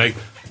mondja meg,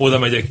 oda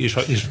megyek, és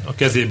a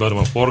kezébe adom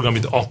a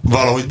forgalmit.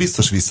 Valahogy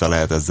biztos vissza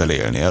lehet ezzel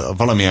élni.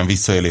 Valamilyen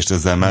visszaélést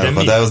ezzel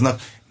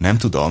megakadályoznak. Nem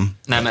tudom.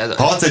 Nem,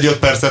 ha adsz egy 5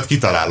 percet,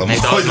 kitalálom,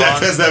 hogy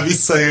lehet ezzel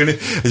visszaélni.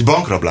 Egy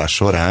bankrablás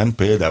során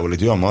például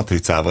egy olyan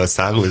matricával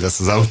szágult ezt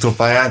az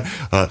autópályán,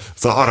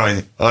 az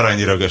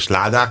aranyrögös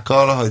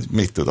ládákkal, hogy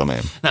mit tudom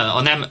én.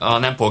 A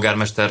nem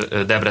polgármester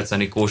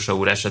debreceni Kósa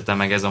úr esete,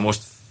 meg ez a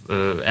most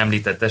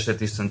említett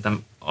eset is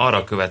szerintem arra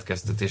a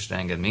következtetésre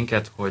enged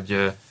minket,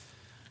 hogy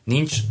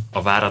nincs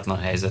a váratlan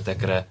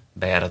helyzetekre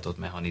bejáratott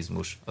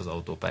mechanizmus az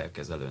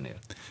autópályakezelőnél.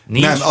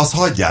 Nem, az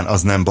hagyján,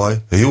 az nem baj.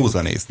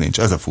 Józanész nincs,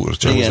 ez a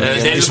furcsa.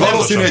 Igen. És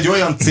valószínű, hogy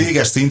olyan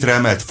céges szintre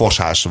emelt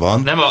fosás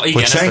van,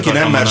 hogy senki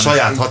nem mer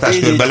saját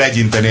hatáskörbe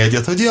legyinteni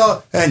egyet, hogy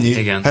ja, ennyi,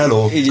 igen.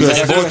 Hello,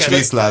 bocs,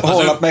 viszlát.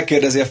 Holnap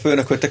megkérdezi a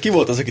főnök, hogy te ki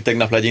volt az, aki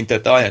tegnap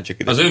legyintette, alján csak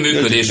ide. Az ő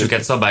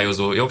működésüket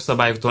szabályozó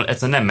jogszabályoktól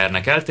egyszerűen nem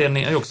mernek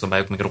eltérni, a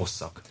jogszabályok meg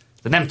rosszak.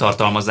 De nem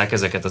tartalmazzák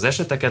ezeket az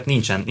eseteket,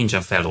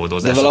 nincsen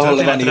feloldozás. De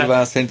valahol van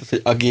írva szerinted,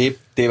 hogy a gép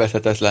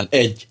tévedhetetlen.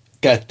 1,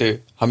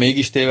 2, ha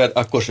mégis téved,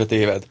 akkor se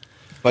téved.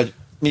 Vagy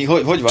mi,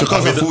 hogy van? Csak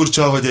az a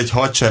furcsa, hogy egy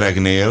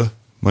hadseregnél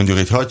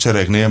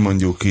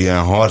mondjuk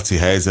ilyen harci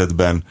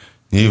helyzetben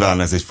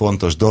nyilván ez egy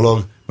fontos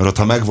dolog, mert ott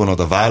ha megvonod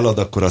a vállad,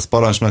 akkor az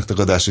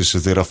parancsmegtagadás, és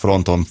ezért a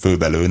fronton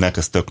főbelőnek,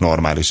 ez tök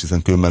normális,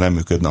 hiszen különben nem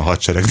működne a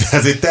hadsereg. De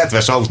ez egy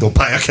tetves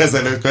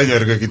autópályakezelő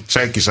könyörgök, itt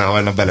senki sem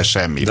hajna bele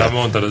semmire. De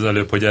mondtad az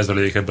előbb, hogy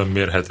ebben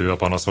mérhető a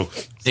panaszok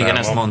száma. Igen,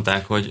 ezt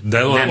mondták, hogy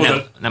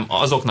nem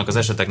azoknak az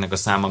eseteknek a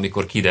száma,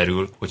 amikor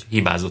kiderül, hogy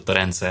hibázott a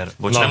rendszer.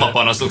 Bocs, nem a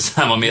panaszok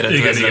száma mérhető.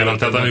 Igen,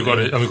 tehát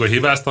amikor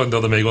hibáztak, de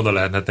oda még oda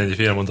lehetne tenni egy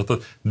fél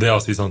mondatot, de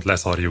azt viszont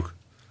leszarjuk.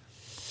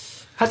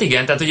 Hát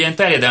igen, tehát ugye ilyen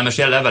terjedelmes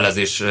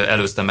levelezés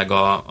előzte meg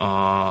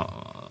a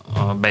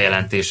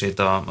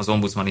bejelentését az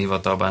ombudsmani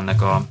hivatalban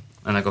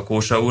ennek a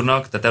Kósa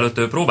úrnak, tehát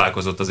előtte ő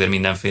próbálkozott azért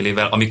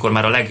mindenfélével, amikor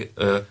már a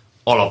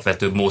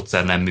legalapvetőbb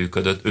módszer nem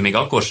működött. Ő még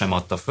akkor sem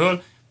adta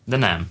föl, de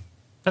nem.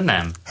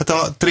 Hát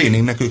a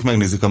tréningnek ők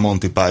megnézik a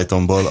Monty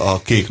Pythonból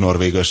a kék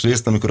norvégias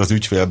részt, amikor az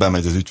ügyfél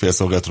bemegy az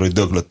ügyfélszolgálatról, hogy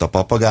döglött a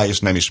papagáj, és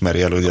nem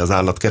ismeri el, hogy az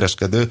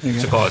állatkereskedő.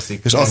 Igen. Csak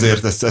alszik. És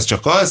azért ez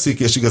csak alszik,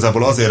 és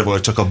igazából azért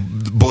volt csak a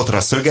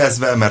botra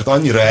szögezve, mert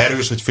annyira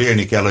erős, hogy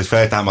félni kell, hogy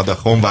feltámad a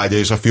honvágya,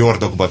 és a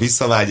fjordokba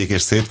visszavágyik,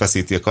 és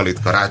szétveszíti a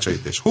Kalit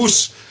karácsonyit, és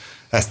hús!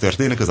 Ez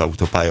történik az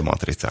autópálya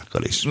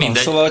matricákkal is.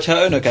 Mindegy. Szóval,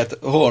 hogyha önöket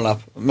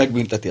holnap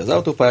megbünteti az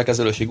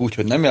autópályakezelőség úgy,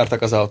 hogy nem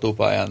jártak az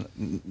autópályán,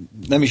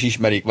 nem is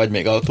ismerik, vagy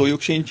még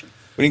autójuk sincs,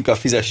 akkor inkább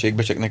fizessék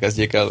be, csak ne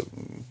kezdjék el.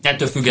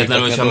 Ettől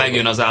függetlenül, hogyha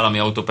megjön az állami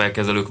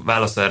autópályakezelők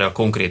válasza erre a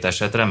konkrét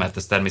esetre, mert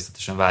ezt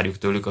természetesen várjuk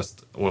tőlük, azt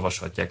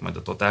olvashatják majd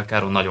a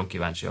Totálkáron, nagyon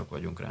kíváncsiak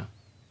vagyunk rá.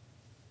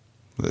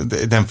 De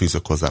nem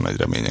fűzök hozzá nagy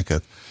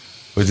reményeket,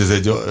 hogy ez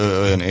egy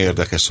olyan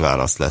érdekes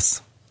válasz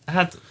lesz.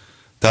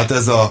 Tehát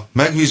ez a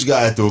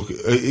megvizsgáltuk,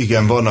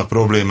 igen, vannak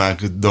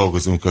problémák,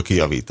 dolgozunk a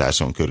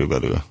kijavításon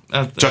körülbelül.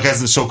 Csak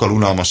ez sokkal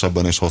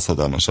unalmasabban és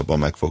hosszadalmasabban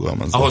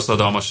megfogalmazva. A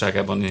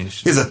hosszadalmasságában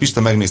is. Nézd,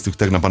 Pista, megnéztük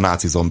tegnap a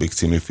Náci zombik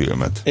című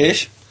filmet.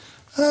 És?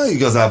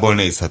 Igazából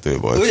nézhető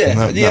volt. Ugye?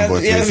 Nem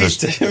volt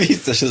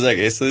vicces az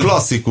egész.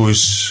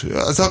 Klasszikus,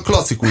 ez a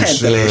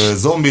klasszikus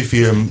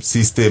zombifilm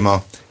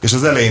szisztéma, és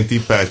az elején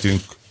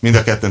tippeltünk, mind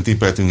a ketten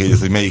tippeltünk egyet,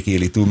 hogy melyik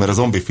éli túl, mert a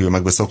zombi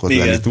filmekben szokott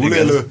lenni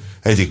túlélő,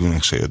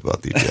 egyikünknek se jött be a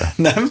tippje.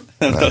 Nem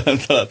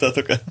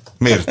találtatok el.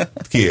 Miért?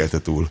 Ki élte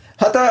túl?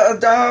 Hát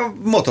a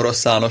motoros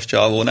szános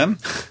csávó, nem?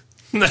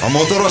 A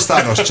motoros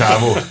szános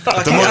csávó?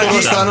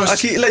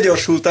 Aki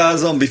legyorsulta a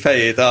zombi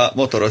fejét a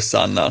motoros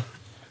szánnal.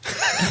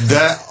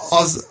 De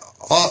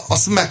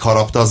azt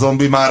megharapta a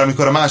zombi már,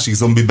 amikor a másik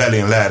zombi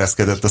belén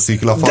leereszkedett a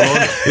sziklafalon,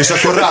 és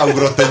akkor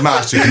ráugrott egy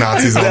másik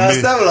náci zombi. De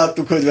azt nem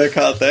láttuk, hogy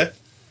meghalt-e.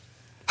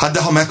 Hát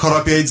de ha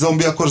megharapja egy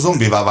zombi, akkor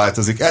zombivá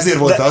változik. Ezért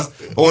volt az,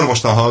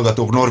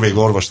 norvég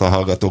orvostan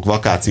hallgatók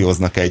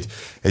vakációznak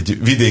egy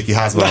vidéki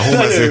házban a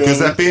hómező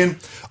közepén,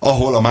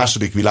 ahol a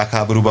II.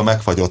 Világháborúban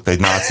megfagyott egy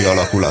náci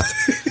alakulat.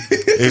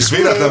 És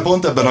véletlen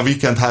pont ebben a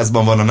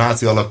víkendházban van a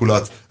náci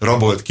alakulat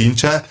rabolt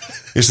kincse,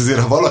 és azért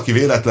ha valaki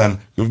véletlen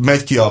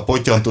megy ki a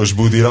pottyantós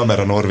budira, mert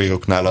a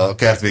norvégoknál a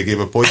kert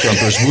végéből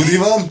pottyantós budi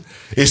van,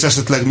 és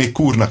esetleg még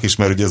kúrnak is,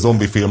 mert ugye a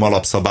zombifilm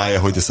alapszabálya,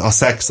 hogy a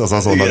szex az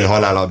azonnali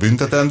halállal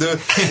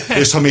büntetendő,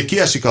 és ha még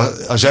kiesik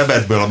a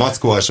zsebedből, a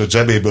mackóalsott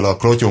zsebéből a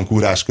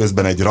klotyonkúrás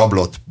közben egy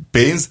rablott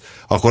pénz,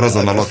 akkor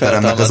azonnal ott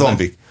teremnek a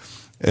zombik.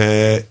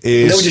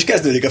 De úgyis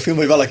kezdődik a film,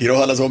 hogy valaki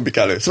rohan a zombik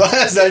elő. Szóval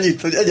ezzel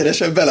nyit, hogy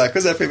egyenesen bele a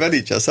közepében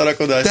nincsen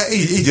szarakodás. De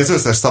így az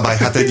összes szabály,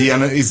 hát egy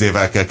ilyen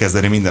izével kell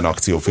kezdeni minden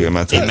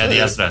akciófilmet. In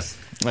medias res.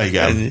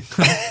 Igen.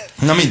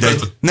 Na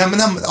mindegy.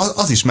 Nem,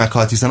 az is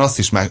meghalt, hiszen azt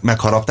is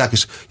megharapták,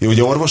 és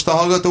ugye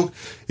orvostalhallgatók,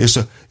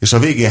 és a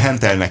végén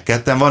hentelnek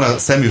ketten. Van a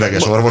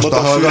szemüveges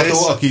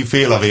orvostalhallgató, aki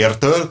fél a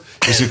vértől,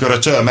 és mikor a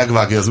csaj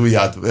megvágja az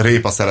ujját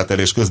répa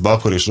szeretelés közben,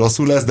 akkor is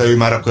rosszul lesz, de ő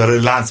már akkor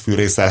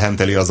láncfűrésszel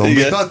henteli a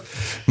zombikat.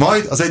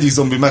 Majd az egyik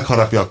zombi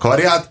megharapja a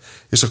karját,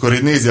 és akkor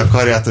így nézi a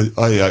karját, hogy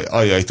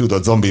ajjaj,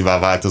 tudod, zombivá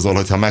változol,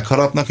 hogyha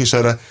megharapnak, és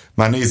erre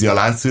már nézi a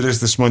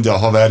láncfűrést, és mondja a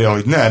haverja,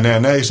 hogy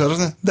ne, és arra,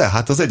 de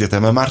hát az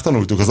egyetemen már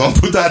tanultuk az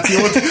amputációt,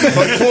 animációt,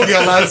 hogy fogja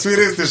a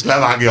láncfűrészt és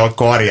levágja a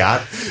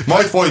karját,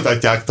 majd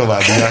folytatják tovább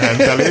a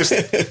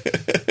hentelést.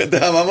 De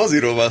hát már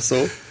moziról van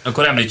szó.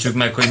 Akkor említsük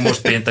meg, hogy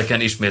most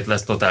pénteken ismét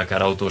lesz Total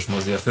Car autós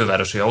mozi a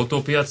fővárosi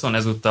autópiacon,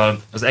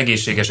 ezúttal az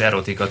Egészséges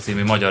Erotika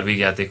című magyar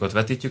vígjátékot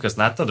vetítjük, ezt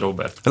láttad,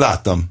 Robert?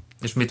 Láttam.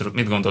 És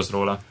mit gondolsz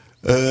róla?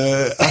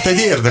 Hát egy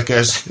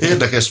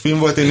érdekes film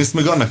volt, én ezt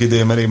még annak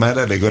idején, mert én már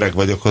elég öreg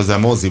vagyok hozzá,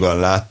 moziban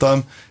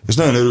láttam, és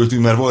nagyon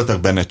örültünk, mert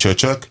voltak benne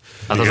csöcsök.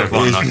 Hát azok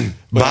vannak.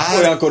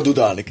 Olyankor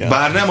dudálni kell.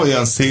 Bár nem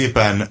olyan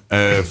szépen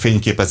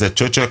fényképezett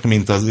csöcsök,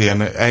 mint az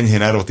ilyen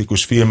enyhén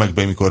erotikus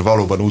filmekben, mikor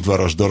valóban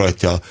udvaros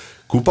Dorottya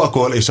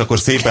kupakol, és akkor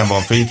szépen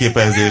van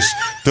fényképezés,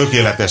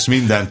 tökéletes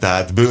minden,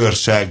 tehát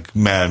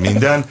bőrseggel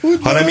minden,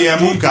 hanem ilyen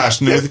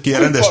munkásnők,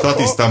 ilyen rendes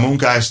statiszta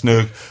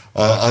munkásnők,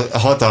 a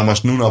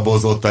hatalmas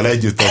nunabozottal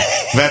együtt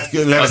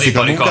leveszik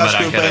a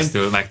munkásköpenyt,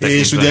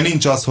 és ugye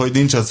nincs az,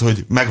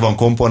 hogy meg van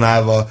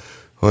komponálva,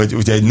 hogy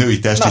ugye egy női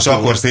test, és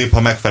akkor szép,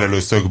 ha megfelelő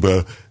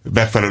szögből,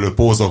 megfelelő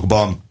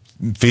pózokban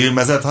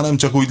filmezett, hanem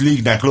csak úgy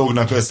lígnek,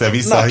 lógnak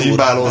össze-vissza,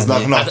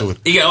 himbálóznak, natur.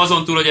 Igen,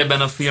 azon túl, hogy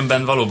ebben a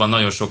filmben valóban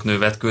nagyon sok nő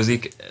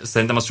vetkőzik,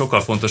 szerintem az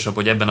sokkal fontosabb,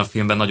 hogy ebben a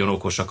filmben nagyon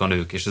okosak a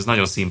nők, és ez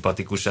nagyon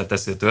szimpatikussá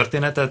teszi a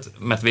történetet,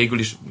 mert végül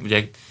is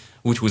ugye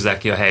úgy húzzák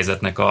ki a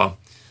helyzetnek a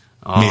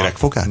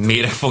méregfogát?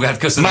 Méregfogát,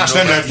 köszönöm. Más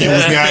nem lehet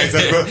kihúzni a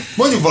helyzetből.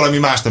 Mondjuk valami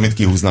mást, amit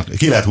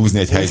ki lehet húzni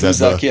egy helyzetből.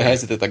 Húzzák ki a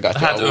helyzetet a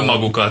gatyával. Hát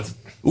önmagukat.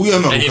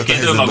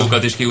 Egyébként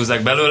önmagukat is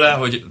kihúzzák belőle,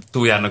 hogy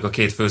túljárnak a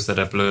két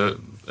főszereplő,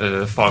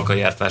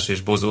 Falkai Ártvás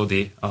és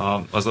Bozódi,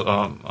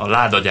 a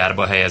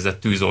ládagyárba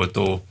helyezett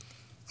tűzoltó.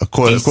 A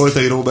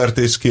Koltai Róbert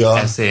és ki a...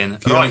 Eszén.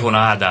 Rajhon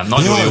Ádám.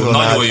 Nagyon jó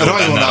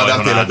Rajhon benne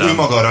Ádám, tényleg, ő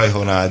maga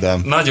Rajhon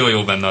Ádám. Nagyon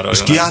jó benne a Rajhon.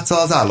 És ki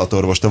játsza az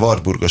állatorvost, a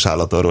Wartburgos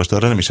állatorvost?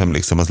 Arra nem is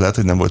emlékszem, az lehet,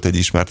 hogy nem volt egy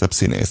ismertebb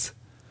színész.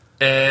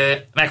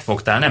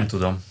 Megfogtál, nem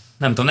tudom,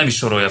 nem is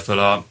sorolja föl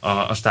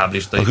a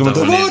stáblista. Akkor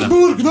mondta,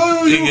 Wartburg,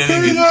 nagyon jó,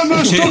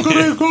 kényelmes,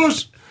 takarékos,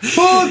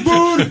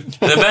 Wartburg!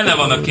 De benne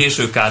van a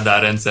késő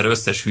Kádár rendszer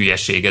összes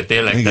hülyesége,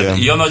 tényleg.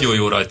 Tehát, nagyon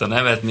jó rajta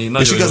nevetni,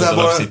 nagyon jó az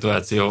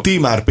alapszituáció.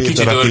 Tímár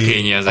Péter,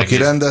 aki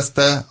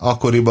rendezte,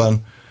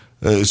 akkoriban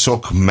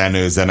sok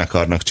menő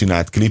zenekarnak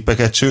csinált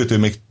klippeket, sőt, ő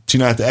még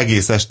csinált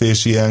egész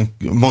estés ilyen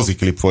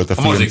moziklip volt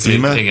a film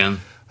címe. Igen.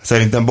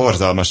 Szerintem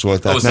borzalmas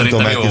volt, tehát nem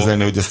tudom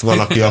elképzelni, hogy ezt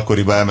valaki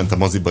akkoriban elment a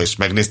moziba és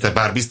megnézte,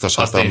 bár biztos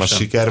hatalmas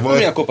siker volt.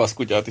 Mi a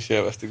kopaszkutyát is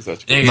élveztük,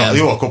 Zacska. Na,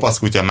 jó, a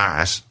kopaszkutya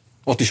más.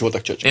 Ott is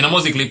voltak csöcsök. Én a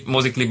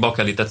moziklip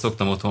bakelitet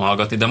szoktam otthon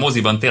hallgatni, de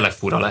moziban tényleg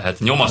fura lehet.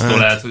 Nyomasztó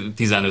lehet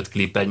 15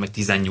 klip meg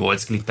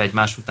 18 klip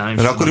egymás után.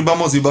 Mert akkoriban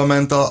moziban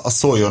ment a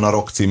Szóljon a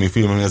Rock című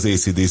film, ami az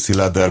AC/DC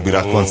Led Derby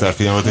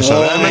koncertfilm volt, és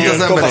elment az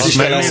ember is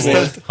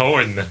megnézte.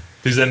 Hogyne.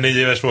 14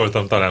 éves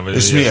voltam talán. Vagy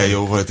és milyen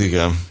jó volt,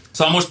 igen.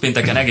 Szóval most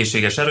pénteken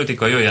Egészséges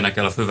Erotika, jöjjenek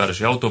el a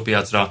fővárosi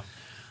autópiacra,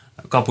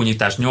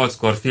 kapunyitás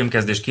 8-kor,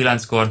 filmkezdés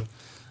 9-kor.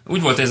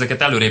 Úgy volt, hogy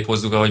ezeket előrébb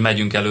hozzuk, ahogy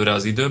megyünk előre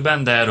az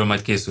időben, de erről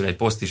majd készül egy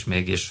poszt is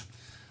még, és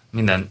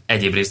minden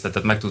egyéb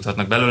részletet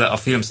megtudhatnak belőle. A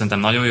film szerintem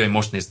nagyon jó, én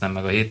most néztem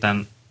meg a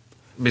héten.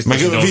 Biztos,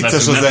 meg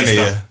vicces a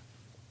zenéje.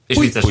 És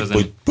vicces a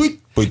zenéje.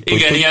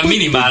 Igen, ilyen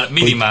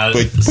minimál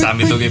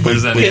számítógépes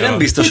zenéje. Én nem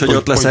biztos, hogy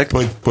ott leszek,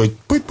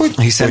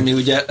 hiszen mi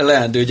ugye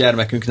leendő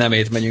gyermekünk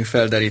nemét megyünk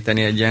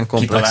felderíteni egy ilyen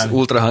komplex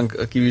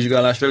ultrahang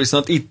kivizsgálásra,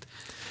 viszont itt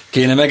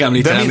kéne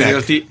megemlíteni.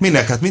 De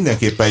minek? Hát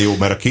mindenképpen jó,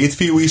 mert a két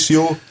fiú is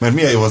jó, mert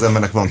milyen jó az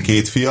embernek van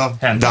két fia,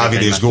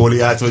 Dávid és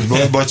Góliát,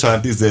 vagy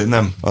bocsánat,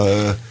 nem...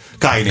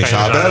 Káin és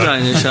Ábel.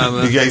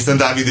 Igen, hiszen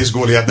Dávid és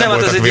Góliát nem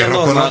voltak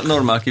vérrokonok. Ez egy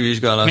normál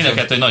kivizsgálás. Mind a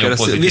kettő nagyon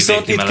pozitív.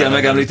 Viszont itt kell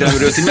megemlíteni,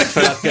 hogy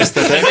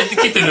megfeledkeztetek. Ez egy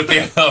kitűnő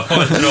példa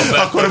volt, Robert.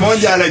 Akkor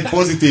mondjál egy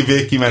pozitív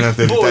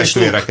végkimeneteli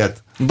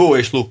testvéreket. Bo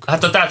és Luke.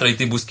 Hát a Tátrai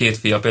Tibusz két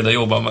fia például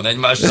jóban van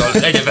egymással.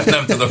 Egyebet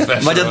nem tudok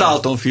felsorolni. Vagy a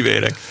Dalton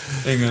fivérek.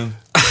 Igen.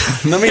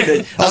 Na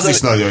mindegy. Az is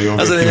nagyon jó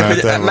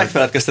végkimenetel.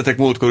 Megfeledkeztetek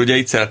múltkor, ugye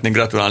itt szeretnék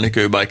gratulálni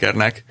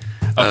Kőbikernek.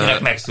 Akinek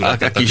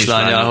megszületett a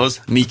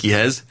kislányához,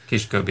 Nikihez.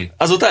 Kis Köbi.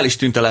 Azóta el is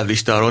tűnt a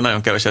levlistáról,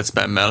 nagyon keveset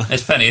spammel.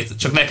 Egy fenét,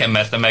 csak nekem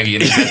merte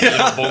megírni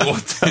a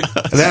bogót.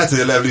 Lehet, hogy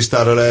a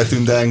levlistáról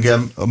eltűnt, de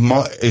engem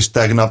ma és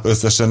tegnap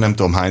összesen nem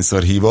tudom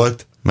hányszor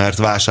hívott, mert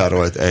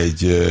vásárolt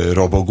egy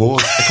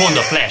robogót. Egy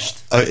Honda Flash-t.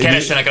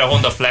 Keressenek rá a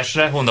Honda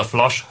Flash-re, Honda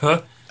Flash-hö.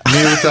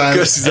 Miután...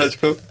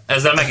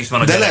 Ezzel meg is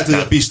van a de lehet, hogy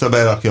a Pista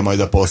berakja majd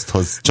a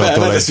poszthoz,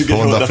 csatol egy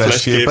Honda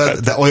Flash képet,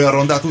 de olyan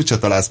rondát úgy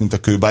találsz, mint a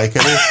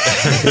Kőbikeré.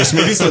 És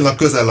mi viszonylag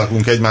közel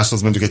lakunk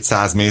egymáshoz, mondjuk egy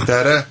 100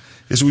 méterre,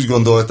 és úgy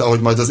gondolta, hogy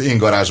majd az én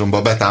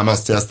garázsomba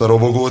betámasztja ezt a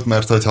robogót,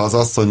 mert hogyha az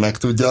asszony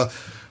megtudja,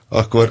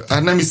 akkor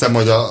hát nem hiszem,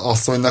 hogy az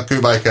asszonynak,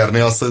 Kőbikerné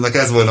asszonynak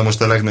ez volna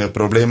most a legnagyobb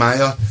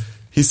problémája,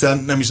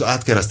 hiszen nem is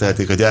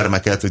átkeresztelték a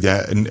gyermeket,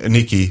 ugye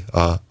Niki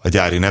a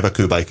gyári neve,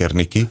 Kőbiker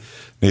Niki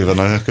néven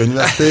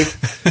anyakönyvezték,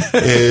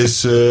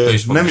 és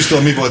nem is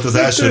tudom, mi volt az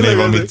első név,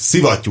 amit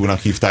Szivattyúnak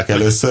hívták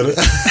először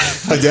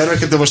a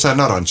gyermeket, de most már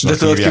Narancsnak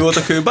hívják. De tudod, ki volt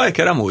a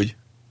Kőbiker amúgy?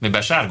 Mi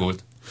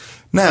besárgult?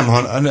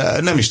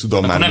 Nem is tudom.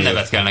 akkor már nem miért.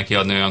 nevet kell neki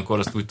adni olyankor,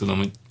 azt úgy tudom,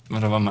 hogy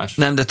Arra van más.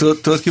 Nem, de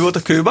tudod ki volt a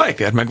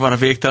kőbiker? Meg van a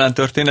Végtelen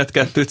Történet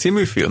 2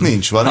 című film?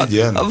 Nincs, van egy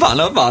ilyen?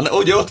 Van,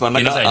 ugye ott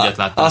vannak. Én az egyet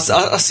láttam.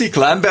 A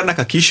szikla embernek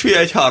a kisfia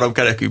egy 3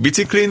 kerekű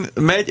biciklin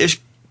megy, és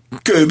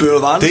kőből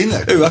van.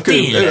 Tényleg? Ő a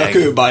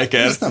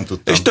kőbiker. Ezt nem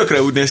tudtam. És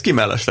tökre úgy néz ki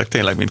mellesleg,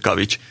 tényleg, mint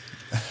Kavics.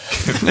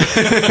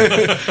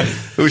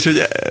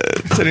 Úgyhogy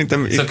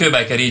szerintem... Szóval a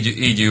kőbiker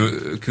így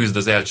küzd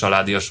az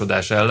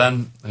elcsaládiasodás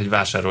ellen, hogy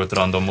vásárolt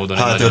random módon.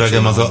 Hát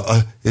öregem,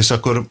 és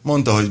akkor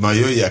mondta, hogy majd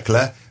jöjjek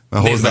le,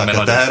 mert hozzák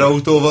a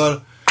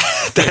teherautóval.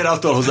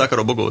 Teherautóval hozzák a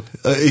robogót?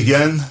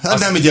 Igen, hát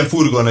nem egy ilyen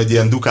furgon, egy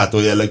ilyen Ducato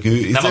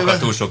jellegű. Nem akar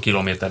túl sok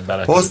kilométert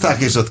bele.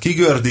 Hozták, és ott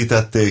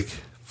kigördítették.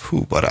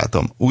 Fú,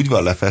 barátom, úgy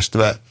van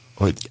lefestve,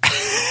 hogy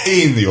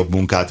én jobb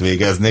munkát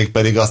végeznék,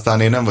 pedig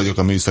aztán én nem vagyok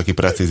a műszaki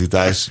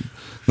precizitás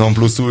non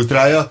plus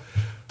ultrája.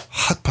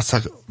 Hát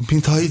passzák,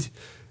 mintha így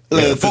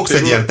fogsz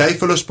egy ilyen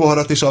tejfölös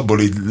poharat, és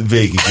abból így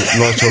végig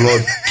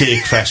lacsolod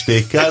kék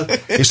festékkel,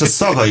 és a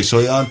szaga is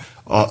olyan,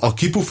 a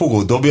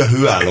kipufogó dobja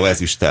hőálló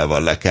ezüsttel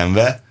van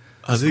lekenve.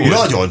 Az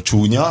nagyon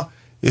csúnya,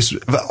 és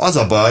az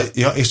a baj,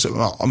 és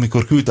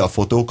amikor küldte a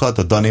fotókat,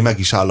 a Dani meg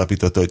is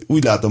állapította, hogy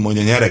úgy látom, hogy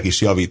a nyereg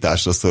is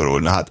javításra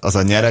szorul. Na hát az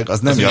a nyereg, az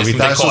nem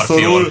javításra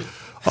szorul,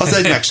 az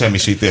egy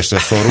megsemmisítésre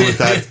szorul.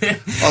 Tehát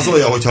az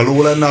olyan, hogyha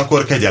ló lenne,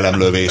 akkor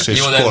kegyelemlövés és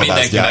jó, de mindenki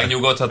kolbászgyár.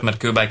 megnyugodhat, mert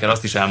Kőbiker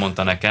azt is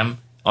elmondta nekem,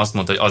 azt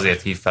mondta, hogy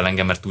azért hív fel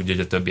engem, mert tudja,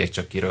 hogy a többiek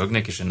csak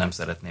kirögnek, és én nem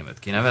szeretném őt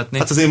kinevetni.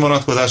 Hát az én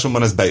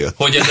vonatkozásomban ez bejött.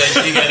 Hogy ez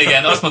egy,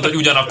 igen, azt mondta, hogy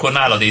ugyanakkor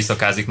nálad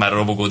éjszakázik már a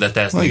robogó, de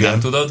te ezt még nem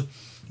tudod.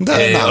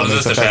 De az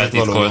összes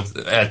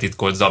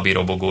eltitkolt Zabi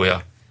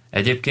robogója.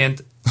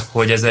 Egyébként,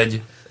 hogy ez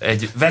egy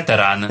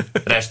veterán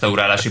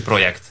restaurálási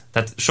projekt.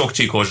 Tehát sok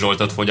Csikós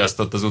Zsoltot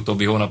fogyasztott az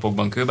utóbbi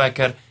hónapokban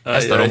Kőbiker,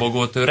 ezt a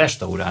robogót ő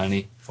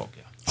restaurálni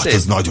fogja. Hát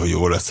ez nagyon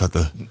jó lesz.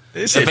 Hát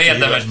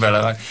érdemes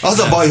bele. Az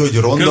a baj, hogy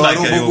ronda a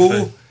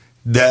robogó,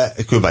 de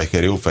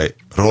Kőbiker jó fej.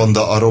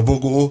 Ronda a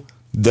robogó,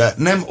 de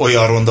nem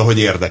olyan ronda, hogy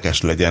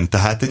érdekes legyen.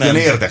 Tehát egy ilyen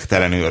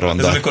érdektelenül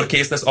ronda. Ez amikor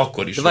kész lesz,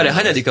 akkor is. De várjál,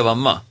 hányadika van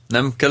ma?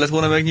 Nem kellett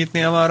volna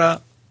megnyitnia már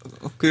a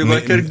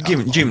Kőbiker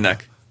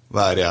gymnek?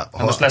 Várjál.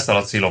 Most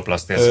leszaladt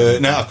sziloplaszt.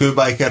 Ne, a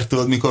Kőbiker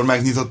tudod, mikor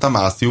megnyitotta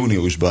már azt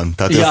júniusban.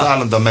 Tehát ezt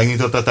állandóan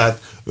megnyitotta,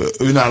 tehát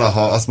őnála,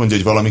 ha azt mondja,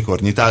 hogy valamikor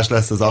nyitás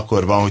lesz, az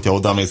akkor van, hogyha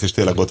odamész, és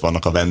tényleg ott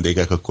vannak a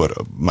vendégek, akkor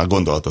már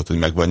gondoltad, hogy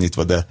meg van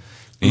nyitva, de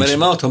nincs. Mert én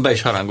már otthon be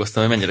is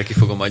harangoztam, hogy mennyire ki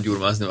fogom majd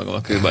gyurmázni magam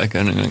a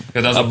Kőbikernek.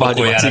 De az a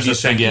bakoljárás, az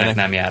senkinek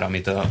nem jár,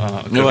 amit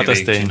a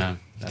Kövi csinál.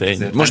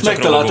 Most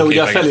megtalálta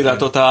ugye a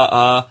feliratot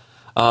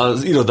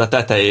az iroda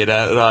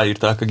tetejére,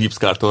 ráírták a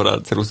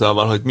gipszkártonra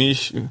ceruzával, hogy mi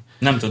is...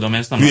 Nem tudom,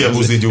 ezt nem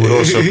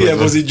hülye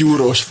buzi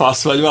gyúrós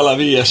fasz, vagy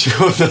valami ilyesmi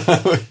volt.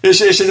 és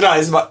egy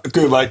Rise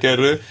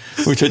Kőbikerről,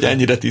 úgyhogy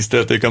ennyire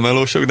tisztelték a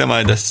melósok, de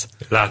majd ez...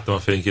 Láttam a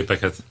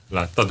fényképeket.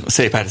 Láttad?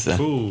 Szép, persze.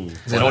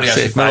 Ez egy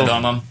óriási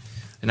fájdalmam.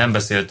 Nem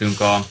beszéltünk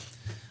a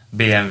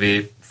BMW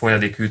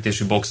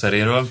folyadékhűtésű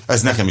boxeréről.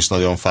 Ez nekem is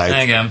nagyon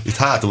fájt. Igen. Itt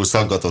hátul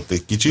szaggatott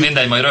egy kicsit.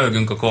 Mindegy, majd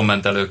röhögünk a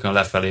kommentelőkön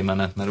lefelé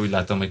menet, mert úgy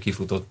látom, hogy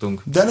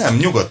kifutottunk. De nem,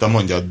 nyugodtan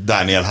mondja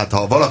Dániel, hát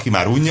ha valaki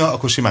már unja,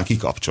 akkor simán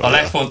kikapcsolja.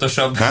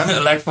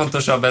 A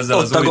legfontosabb ezzel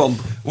ott az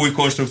új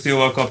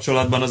konstrukcióval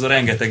kapcsolatban az a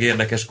rengeteg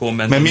érdekes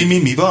komment. Mert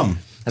mi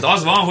van? Hát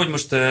az van, hogy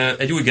most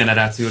egy új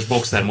generációs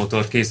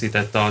boxermotort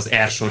készített az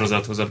R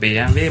sorozathoz a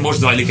BMW. Most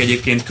zajlik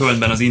egyébként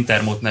Kölnben az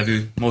Intermot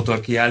nevű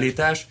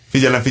motorkiállítás.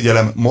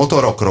 Figyelem,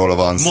 motorokról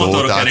van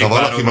szó. Tehát ha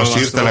valaki most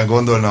hirtelen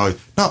gondolna, hogy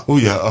na,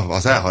 ugye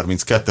az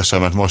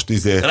E32-esemet most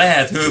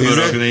lehet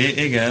hőbörögni,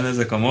 igen,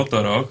 ezek a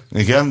motorok.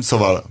 Igen,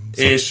 szóval...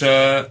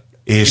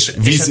 És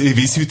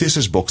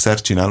vízhűtéses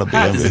boxer csinál a BMW?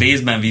 Hát ez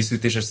részben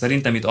vízhűtéses.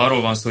 Szerintem itt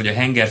arról van szó, hogy a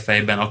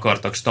hengerfejben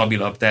akartak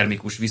stabilabb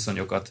termikus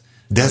viszonyokat.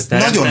 De ez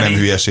nagyon nem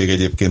hülyeség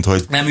egyébként,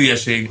 hogy, nem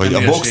hülyeség, hogy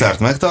nem a boxert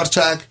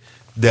megtartsák,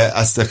 de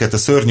ezeket a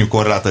szörnyű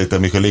korlátait,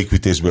 amik a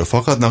léghűtésből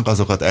fakadnak,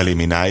 azokat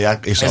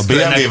eliminálják, és a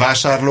BMW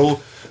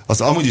vásárló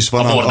az amúgy is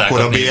van akkor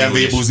a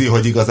BMW buzi,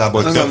 hogy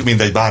igazából tök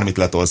mindegy, bármit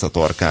letolsz a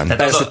torkán.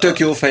 Persze, tök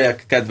jó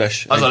fejek,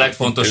 kedves. Az a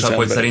legfontosabb,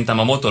 hogy szerintem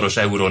a motoros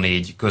Euro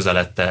 4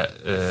 közelette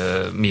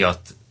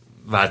miatt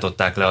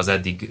váltották le az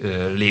eddig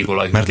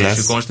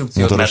légolajhűtésű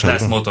konstrukciót, mert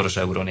lesz motoros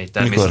Euro 4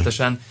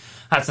 természetesen. Mikor?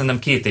 Hát szerintem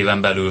 2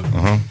 éven belül.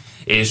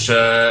 És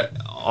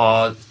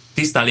a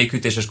tisztán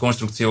léghűtéses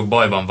konstrukciók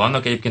bajban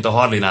vannak, egyébként a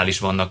Harley-nál is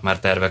vannak már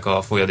tervek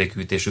a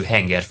folyadékhűtésű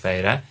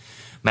hengerfejre,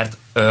 mert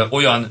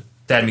olyan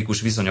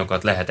termikus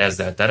viszonyokat lehet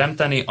ezzel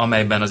teremteni,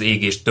 amelyben az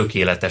égés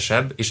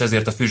tökéletesebb, és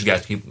ezért a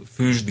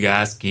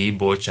füstgáz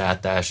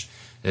kibocsátás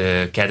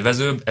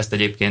kedvezőbb. Ezt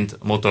egyébként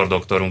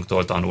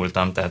motordoktorunktól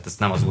tanultam, tehát ezt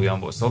nem az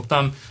ujjamból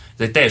szoptam.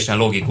 Ez egy teljesen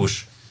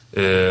logikus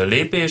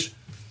lépés,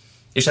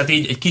 és hát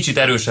így egy kicsit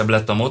erősebb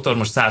lett a motor,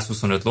 most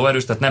 125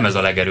 lóerős, tehát nem ez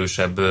a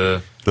legerősebb.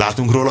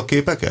 Látunk róla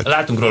képeket?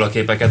 Látunk róla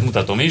képeket,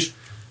 mutatom is.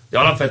 De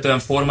alapvetően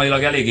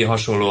formailag eléggé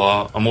hasonló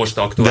a most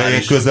aktuális. De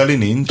ilyen közeli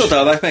nincs?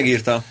 Totálbike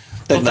megírta.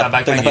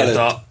 Totálbike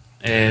megírta.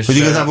 Hogy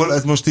igazából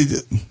ez most így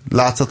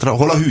látszatra,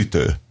 hol a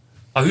hűtő?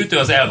 A hűtő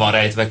az el van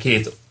rejtve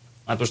 2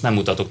 hát most nem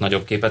mutatok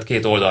nagyobb képet,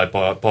 2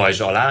 oldalpajzs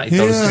alá, itt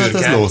a szürke.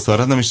 Hát ez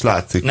lószar, nem is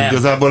látszik. Nem.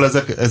 Igazából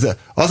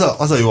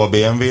az a jó a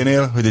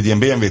BMW-nél, hogy egy ilyen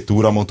BMW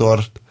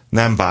túramotort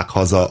nem vág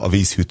haza a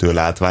vízhűtő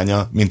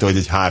látványa, mint ahogy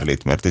egy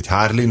Harley-t, mert egy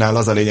Harley-nál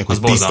az a lényeg, hogy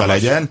tiszta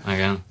legyen,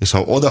 igen. És ha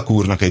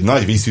odakúrnak egy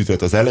nagy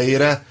vízhűtőt az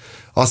elejére,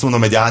 azt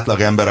mondom, egy átlag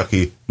ember,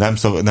 aki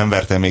nem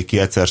verte még ki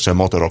egyszer sem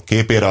motorok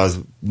képére, az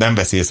nem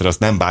veszi észre, azt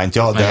nem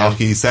bántja, de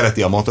aki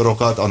szereti a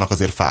motorokat, annak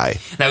azért fáj.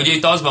 De ugye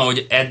itt az van,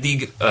 hogy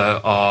eddig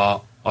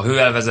a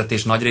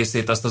hőelvezetés nagy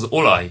részét azt az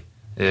olaj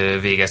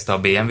végezte a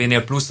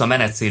BMW-nél, plusz a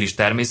menetszél is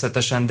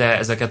természetesen, de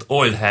ezeket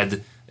old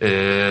head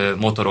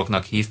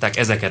motoroknak hívták,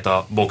 ezeket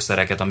a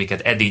boxereket,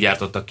 amiket eddig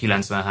gyártottak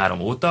 93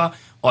 óta,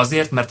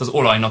 azért, mert az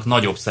olajnak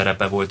nagyobb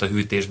szerepe volt a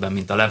hűtésben,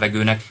 mint a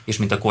levegőnek, és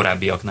mint a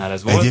korábbiaknál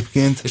ez volt.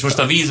 Egyébként... És most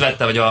a víz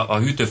vette, vagy a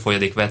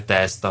hűtőfolyadék vette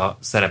ezt a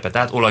szerepet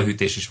át,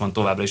 olajhűtés is van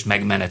továbbra is,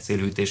 meg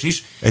menetszélhűtés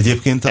is.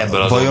 Egyébként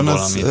vajon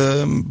az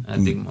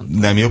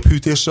nem jobb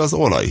hűtésre az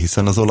olaj?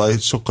 Hiszen az olaj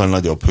sokkal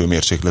nagyobb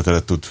hőmérsékletre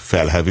tud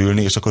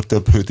felhevülni, és akkor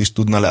több hőt is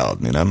tudna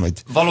leadni, nem?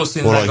 Egy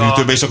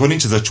olajhűtőbe, és akkor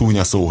nincs ez a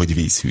csúnya szó, hogy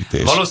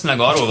vízhűtés. Valószínűleg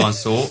arról van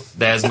szó,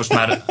 de ez most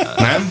már...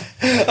 Nem?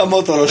 A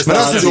motoros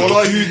mert az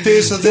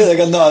olajhűtés, az tényleg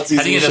a nácizmus.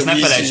 Hát igen, ezt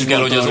ne felejtsük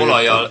el, hogy az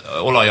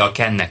olajjal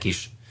kennek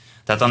is.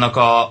 Tehát annak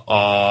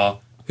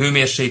a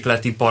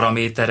hőmérsékleti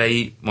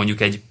paraméterei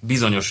mondjuk egy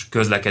bizonyos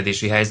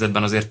közlekedési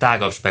helyzetben azért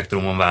tágabb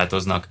spektrumon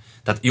változnak.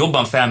 Tehát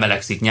jobban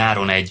felmelegszik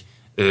nyáron egy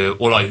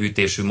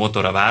olajhűtésű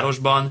motor a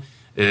városban,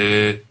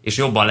 és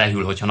jobban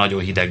lehűl, hogyha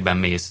nagyon hidegben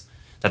mész.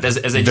 Tehát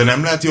ez egy... De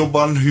nem lehet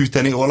jobban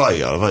hűteni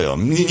olajjal, vajon?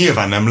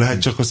 Nyilván nem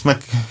lehet, csak azt meg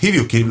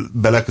hívjuk ki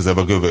be legközelebb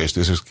a Göbölyst,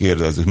 és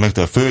kérdezzük meg,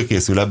 tehát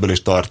fölkészül ebből,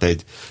 és tart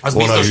egy az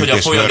biztos, hogy a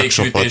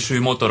folyadékhűtésű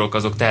motorok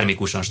azok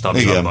termikusan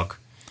stabilabbak.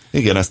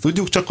 Igen, ezt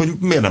tudjuk, csak hogy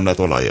miért nem lehet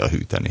olajjal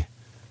hűteni.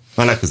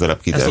 Már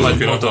legközelebb kiderül.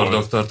 Ezt a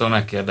motordoktortól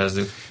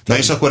megkérdezzük. Na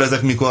és akkor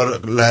ezek mikor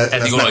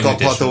lesznek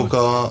kaphatók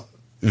a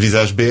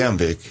vizes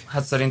BMW-k?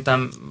 Hát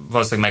szerintem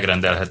valószínűleg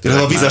megrendelhetőek.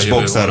 A vizes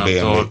boxer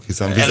BMW-k,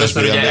 hiszen vizes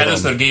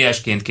először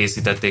GS-ként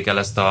készítették el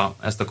ezt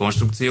a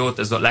konstrukciót,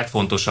 ez a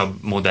legfontosabb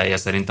modellje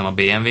szerintem a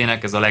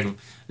BMW-nek, ez a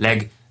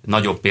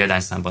legnagyobb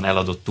példányszámban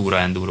eladott túra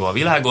enduro a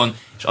világon,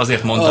 és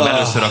azért mondtam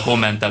először a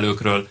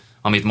kommentelőkről,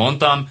 amit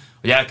mondtam,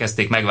 hogy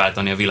elkezdték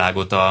megváltani a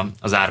világot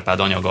az Árpád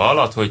anyaga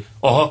alatt, hogy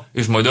aha,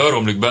 és majd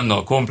elromlik benne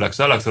a komplex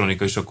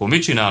elektronika, és akkor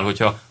mit csinál,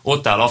 hogyha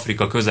ott áll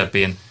Afrika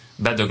közepén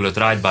bedöglött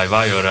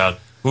ride-by-wire-rel,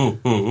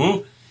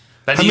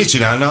 Pedig... Hát mit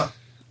csinálna?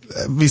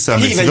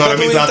 Visszaemlékszik arra,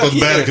 mit látott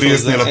Bear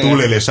Grylls-nél a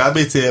túlélés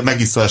ABC-je,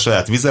 megissza a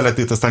saját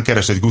vizeletét, aztán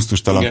keres egy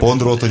gusztustalan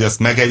pondrót, hogy ezt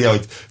megegye,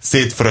 hogy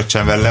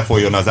szétfröccsenvel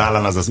lefolyjon az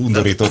állán az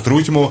undorító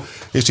trutymó,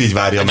 és így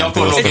várja meg.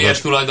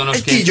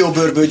 Egy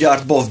kígyóbőrből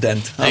gyárt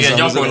bovdent. Igen,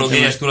 gyakorló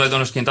GS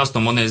tulajdonosként azt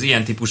tudom mondani, hogy az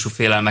ilyen típusú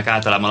félelmek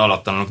általában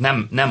alaptalanok.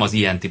 Nem az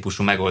ilyen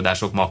típusú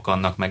megoldások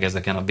makkannak meg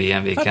ezeken a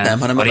BMW-ken, hát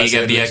nem, a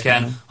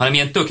régebbieken, hanem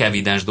ilyen tök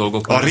evidens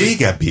dolgok. A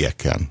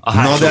régebbieken?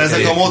 Na de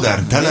ezek a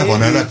modern, tele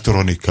van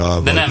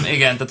elektronikával. De nem,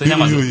 igen, tehát hogy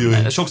nem az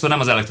sokszor nem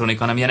az elektronika,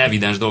 hanem ilyen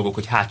evidens dolgok,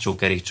 hogy hátsó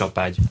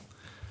kerékcsapágy.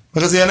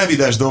 Meg az ilyen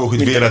evidens dolgok,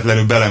 hogy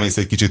véletlenül belemész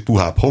egy kicsit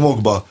puhább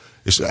homokba,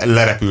 és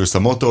lerepülsz a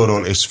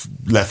motorról, és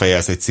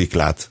lefejelsz egy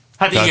sziklát.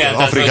 Hát tehát igen,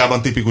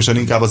 Afrikában tipikusan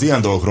inkább az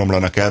ilyen dolgok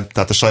romlanak el,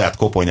 tehát a saját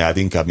koponyád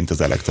inkább, mint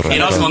az elektronika.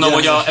 Én azt mondom,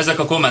 hogy ezek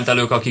a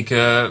kommentelők, akik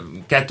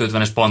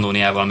 250-es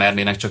Pannoniával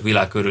mernének csak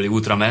világkörüli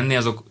útra menni,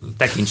 azok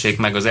tekintsék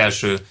meg az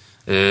első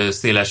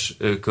széles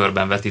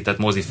körben vetített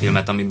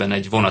mozifilmet, amiben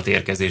egy vonat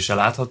érkezése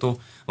látható.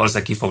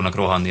 Valószínűleg ki fognak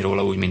rohanni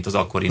róla úgy, mint az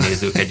akkori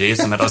nézők egy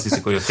része, mert azt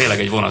hiszik, hogy tényleg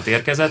egy vonat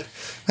érkezett.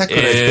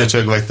 Ekkor egy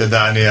köcsög vagy te,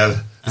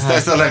 Dániel.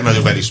 Ez a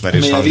legnagyobb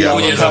elismerés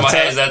hangjában.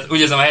 Úgy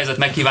érzem, a helyzet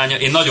megkívánja.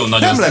 Én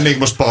nagyon-nagyon... Nem lennék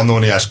most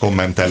pannóniás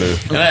kommentelő.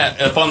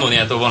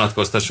 Pannóniától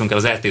vonatkoztassunk el,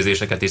 az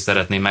RT-zéseket is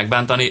szeretném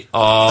megbántani.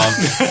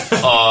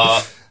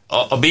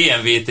 A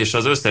BMW-t és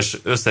az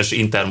összes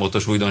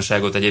intermotos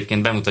újdonságot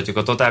egyébként bemutatjuk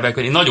a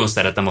Totalbike-on. Én nagyon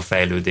szeretem a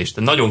fejlődést.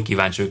 Nagyon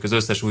kíváncsi vagyok az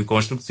összes új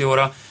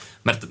konstrukcióra,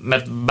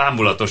 mert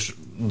bámulatos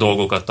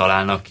dolgokat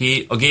találnak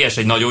ki. A GS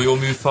egy nagyon jó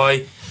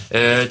műfaj,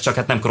 csak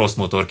hát nem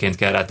crossmotorként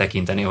kell rá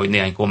tekinteni, hogy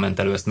néhány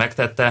kommentelő ezt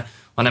megtette,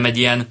 hanem egy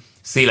ilyen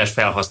széles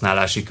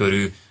felhasználási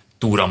körű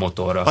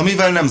túramotorra.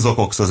 Amivel nem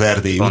zokogsz az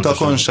erdélyi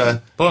utakon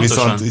se,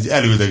 viszont így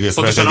elüldögész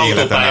rá egy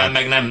autópályán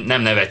meg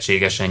nem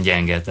nevetségesen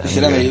gyenge. És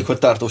reméljük, hogy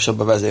tartósabb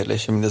a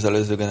vezérlése, mint az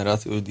előző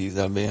generációs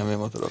dízel BMW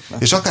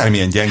motoroknak. És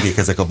akármilyen gyengék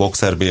ezek a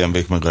boxer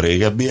BMW-k meg a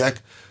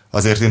régebbiek,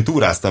 azért én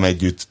túráztam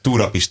együtt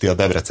Túrapisti a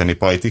debreceni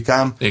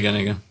pajtikám.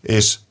 Igen.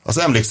 És az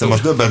emlékszem, az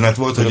döbbenet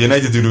volt, hogy én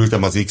egyedül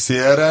ültem az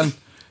XR-en,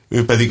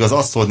 ő pedig az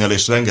asszonnyal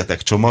és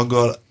rengeteg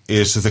csomaggal,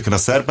 és ezeken a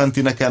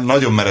szerpentineken,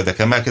 nagyon meredek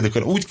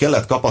emelkedőkön úgy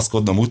kellett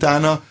kapaszkodnom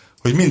utána,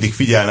 hogy mindig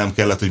figyelnem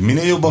kellett, hogy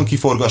minél jobban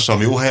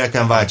kiforgassam, jó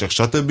helyeken váltsak,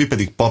 stb.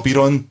 Pedig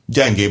papíron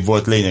gyengébb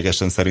volt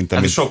lényegesen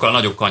szerintem. Hát sokkal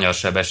nagyobb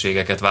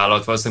kanyarsebességeket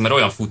vállalt valószínűleg,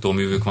 mert olyan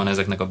futóművük van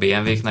ezeknek a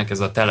BMW-knek, ez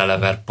a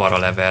telelever,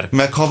 paralever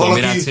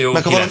kombináció.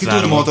 Meg ha valaki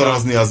tud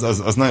motorozni,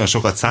 az nagyon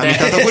sokat számít.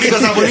 Tehát akkor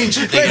igazából nincs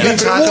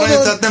hátrány,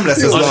 tehát nem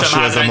lesz ez lassú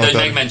ez a motor.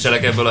 Hogy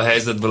megmentselek ebből a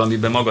helyzetből,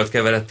 amiben magad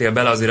keveredtél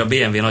bele, azért a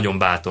BMW nagyon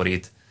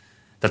bátorít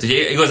Tehát,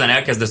 hogy igazán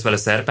elkezdesz vele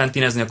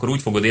szerpentinezni, akkor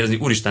úgy fogod érezni,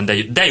 úristen,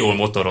 de jól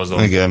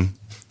motorozom. Igen.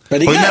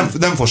 Pedig hogy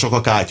nem fosok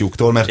a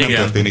kátyúktól, mert Igen.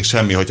 nem történik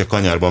semmi, hogyha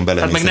kanyarban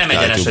belemész. Hát meg nem egy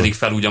kátyúba. egyenesedik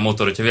fel úgy a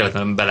motor, hogyha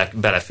véletlenül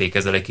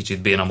belefékezel egy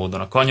kicsit béna módon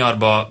a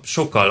kanyarba,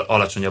 sokkal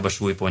alacsonyabb a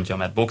súlypontja,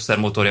 mert boxer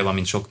motorja van,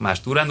 mint sok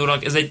más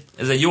túrendúrnak. Ez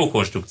egy jó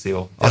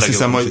konstrukció. Azt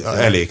hiszem, hogy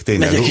elég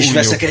tényleg. Megyek is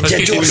veszek Most egy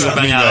kicsit gyorsan.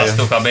 körben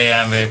nyálasztok a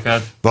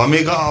BMW-ket. Van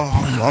még,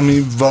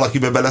 ami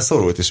valakibe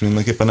beleszorult, és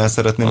mindenképpen el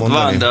szeretném Ott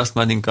mondani? van, de azt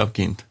majd inkább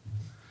kint.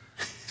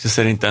 És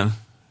szerintem...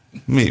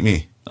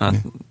 Mi? Hát,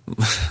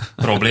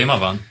 Probléma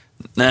van?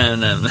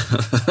 nem.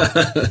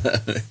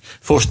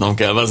 Fosnom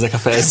kell, ezek a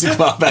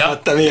felszikva,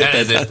 beadtam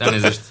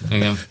Elnézést.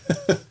 Igen.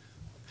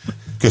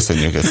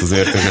 Köszönjük ezt az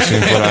értékes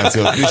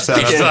információt,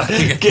 Pistának.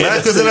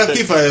 Legközelebb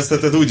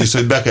kifejezteted úgy is,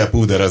 hogy be kell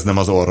púdereznem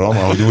az orrom,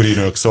 ahogy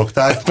úrinők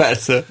szokták.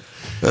 Persze.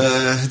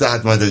 De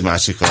hát majd egy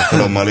másik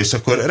alkalommal, és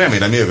akkor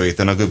remélem jövő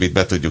héten a Göbit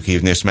be tudjuk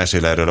hívni, és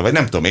mesél erről. Vagy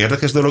nem tudom,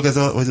 érdekes dolog ez,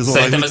 hogy az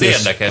Szerintem ez olajhűtés?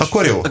 érdekes.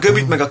 Akkor jó. A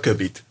Göbit meg a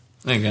Köbit.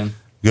 Igen.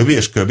 Göbi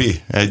és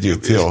Köbi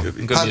együtt, jó.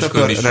 Göbi Hát és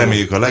akkor Köbi show.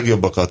 reméljük a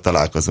legjobbakat,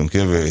 találkozunk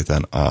jövő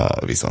héten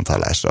a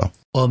viszonthallásra.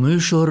 A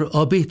műsor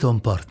a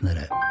Béton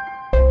partnere.